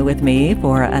tuning in with me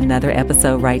for another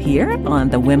episode right here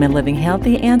on the Women Living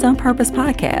Healthy and on Purpose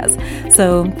podcast.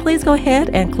 So please go ahead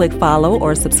and click follow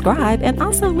or subscribe, and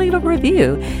also leave a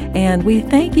review. And we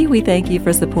thank you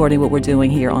for supporting what we're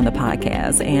doing here on the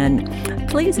podcast. And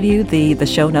please view the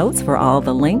show notes for all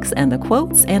the links and the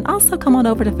quotes, and also come on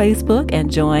over to Facebook and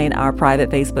join our private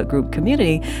Facebook group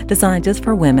community designed just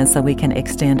for women, so we can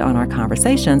extend on our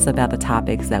conversations about the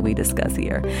topics that we discuss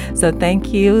here. So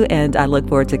thank you, and I look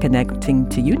forward to connecting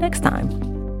to you next time.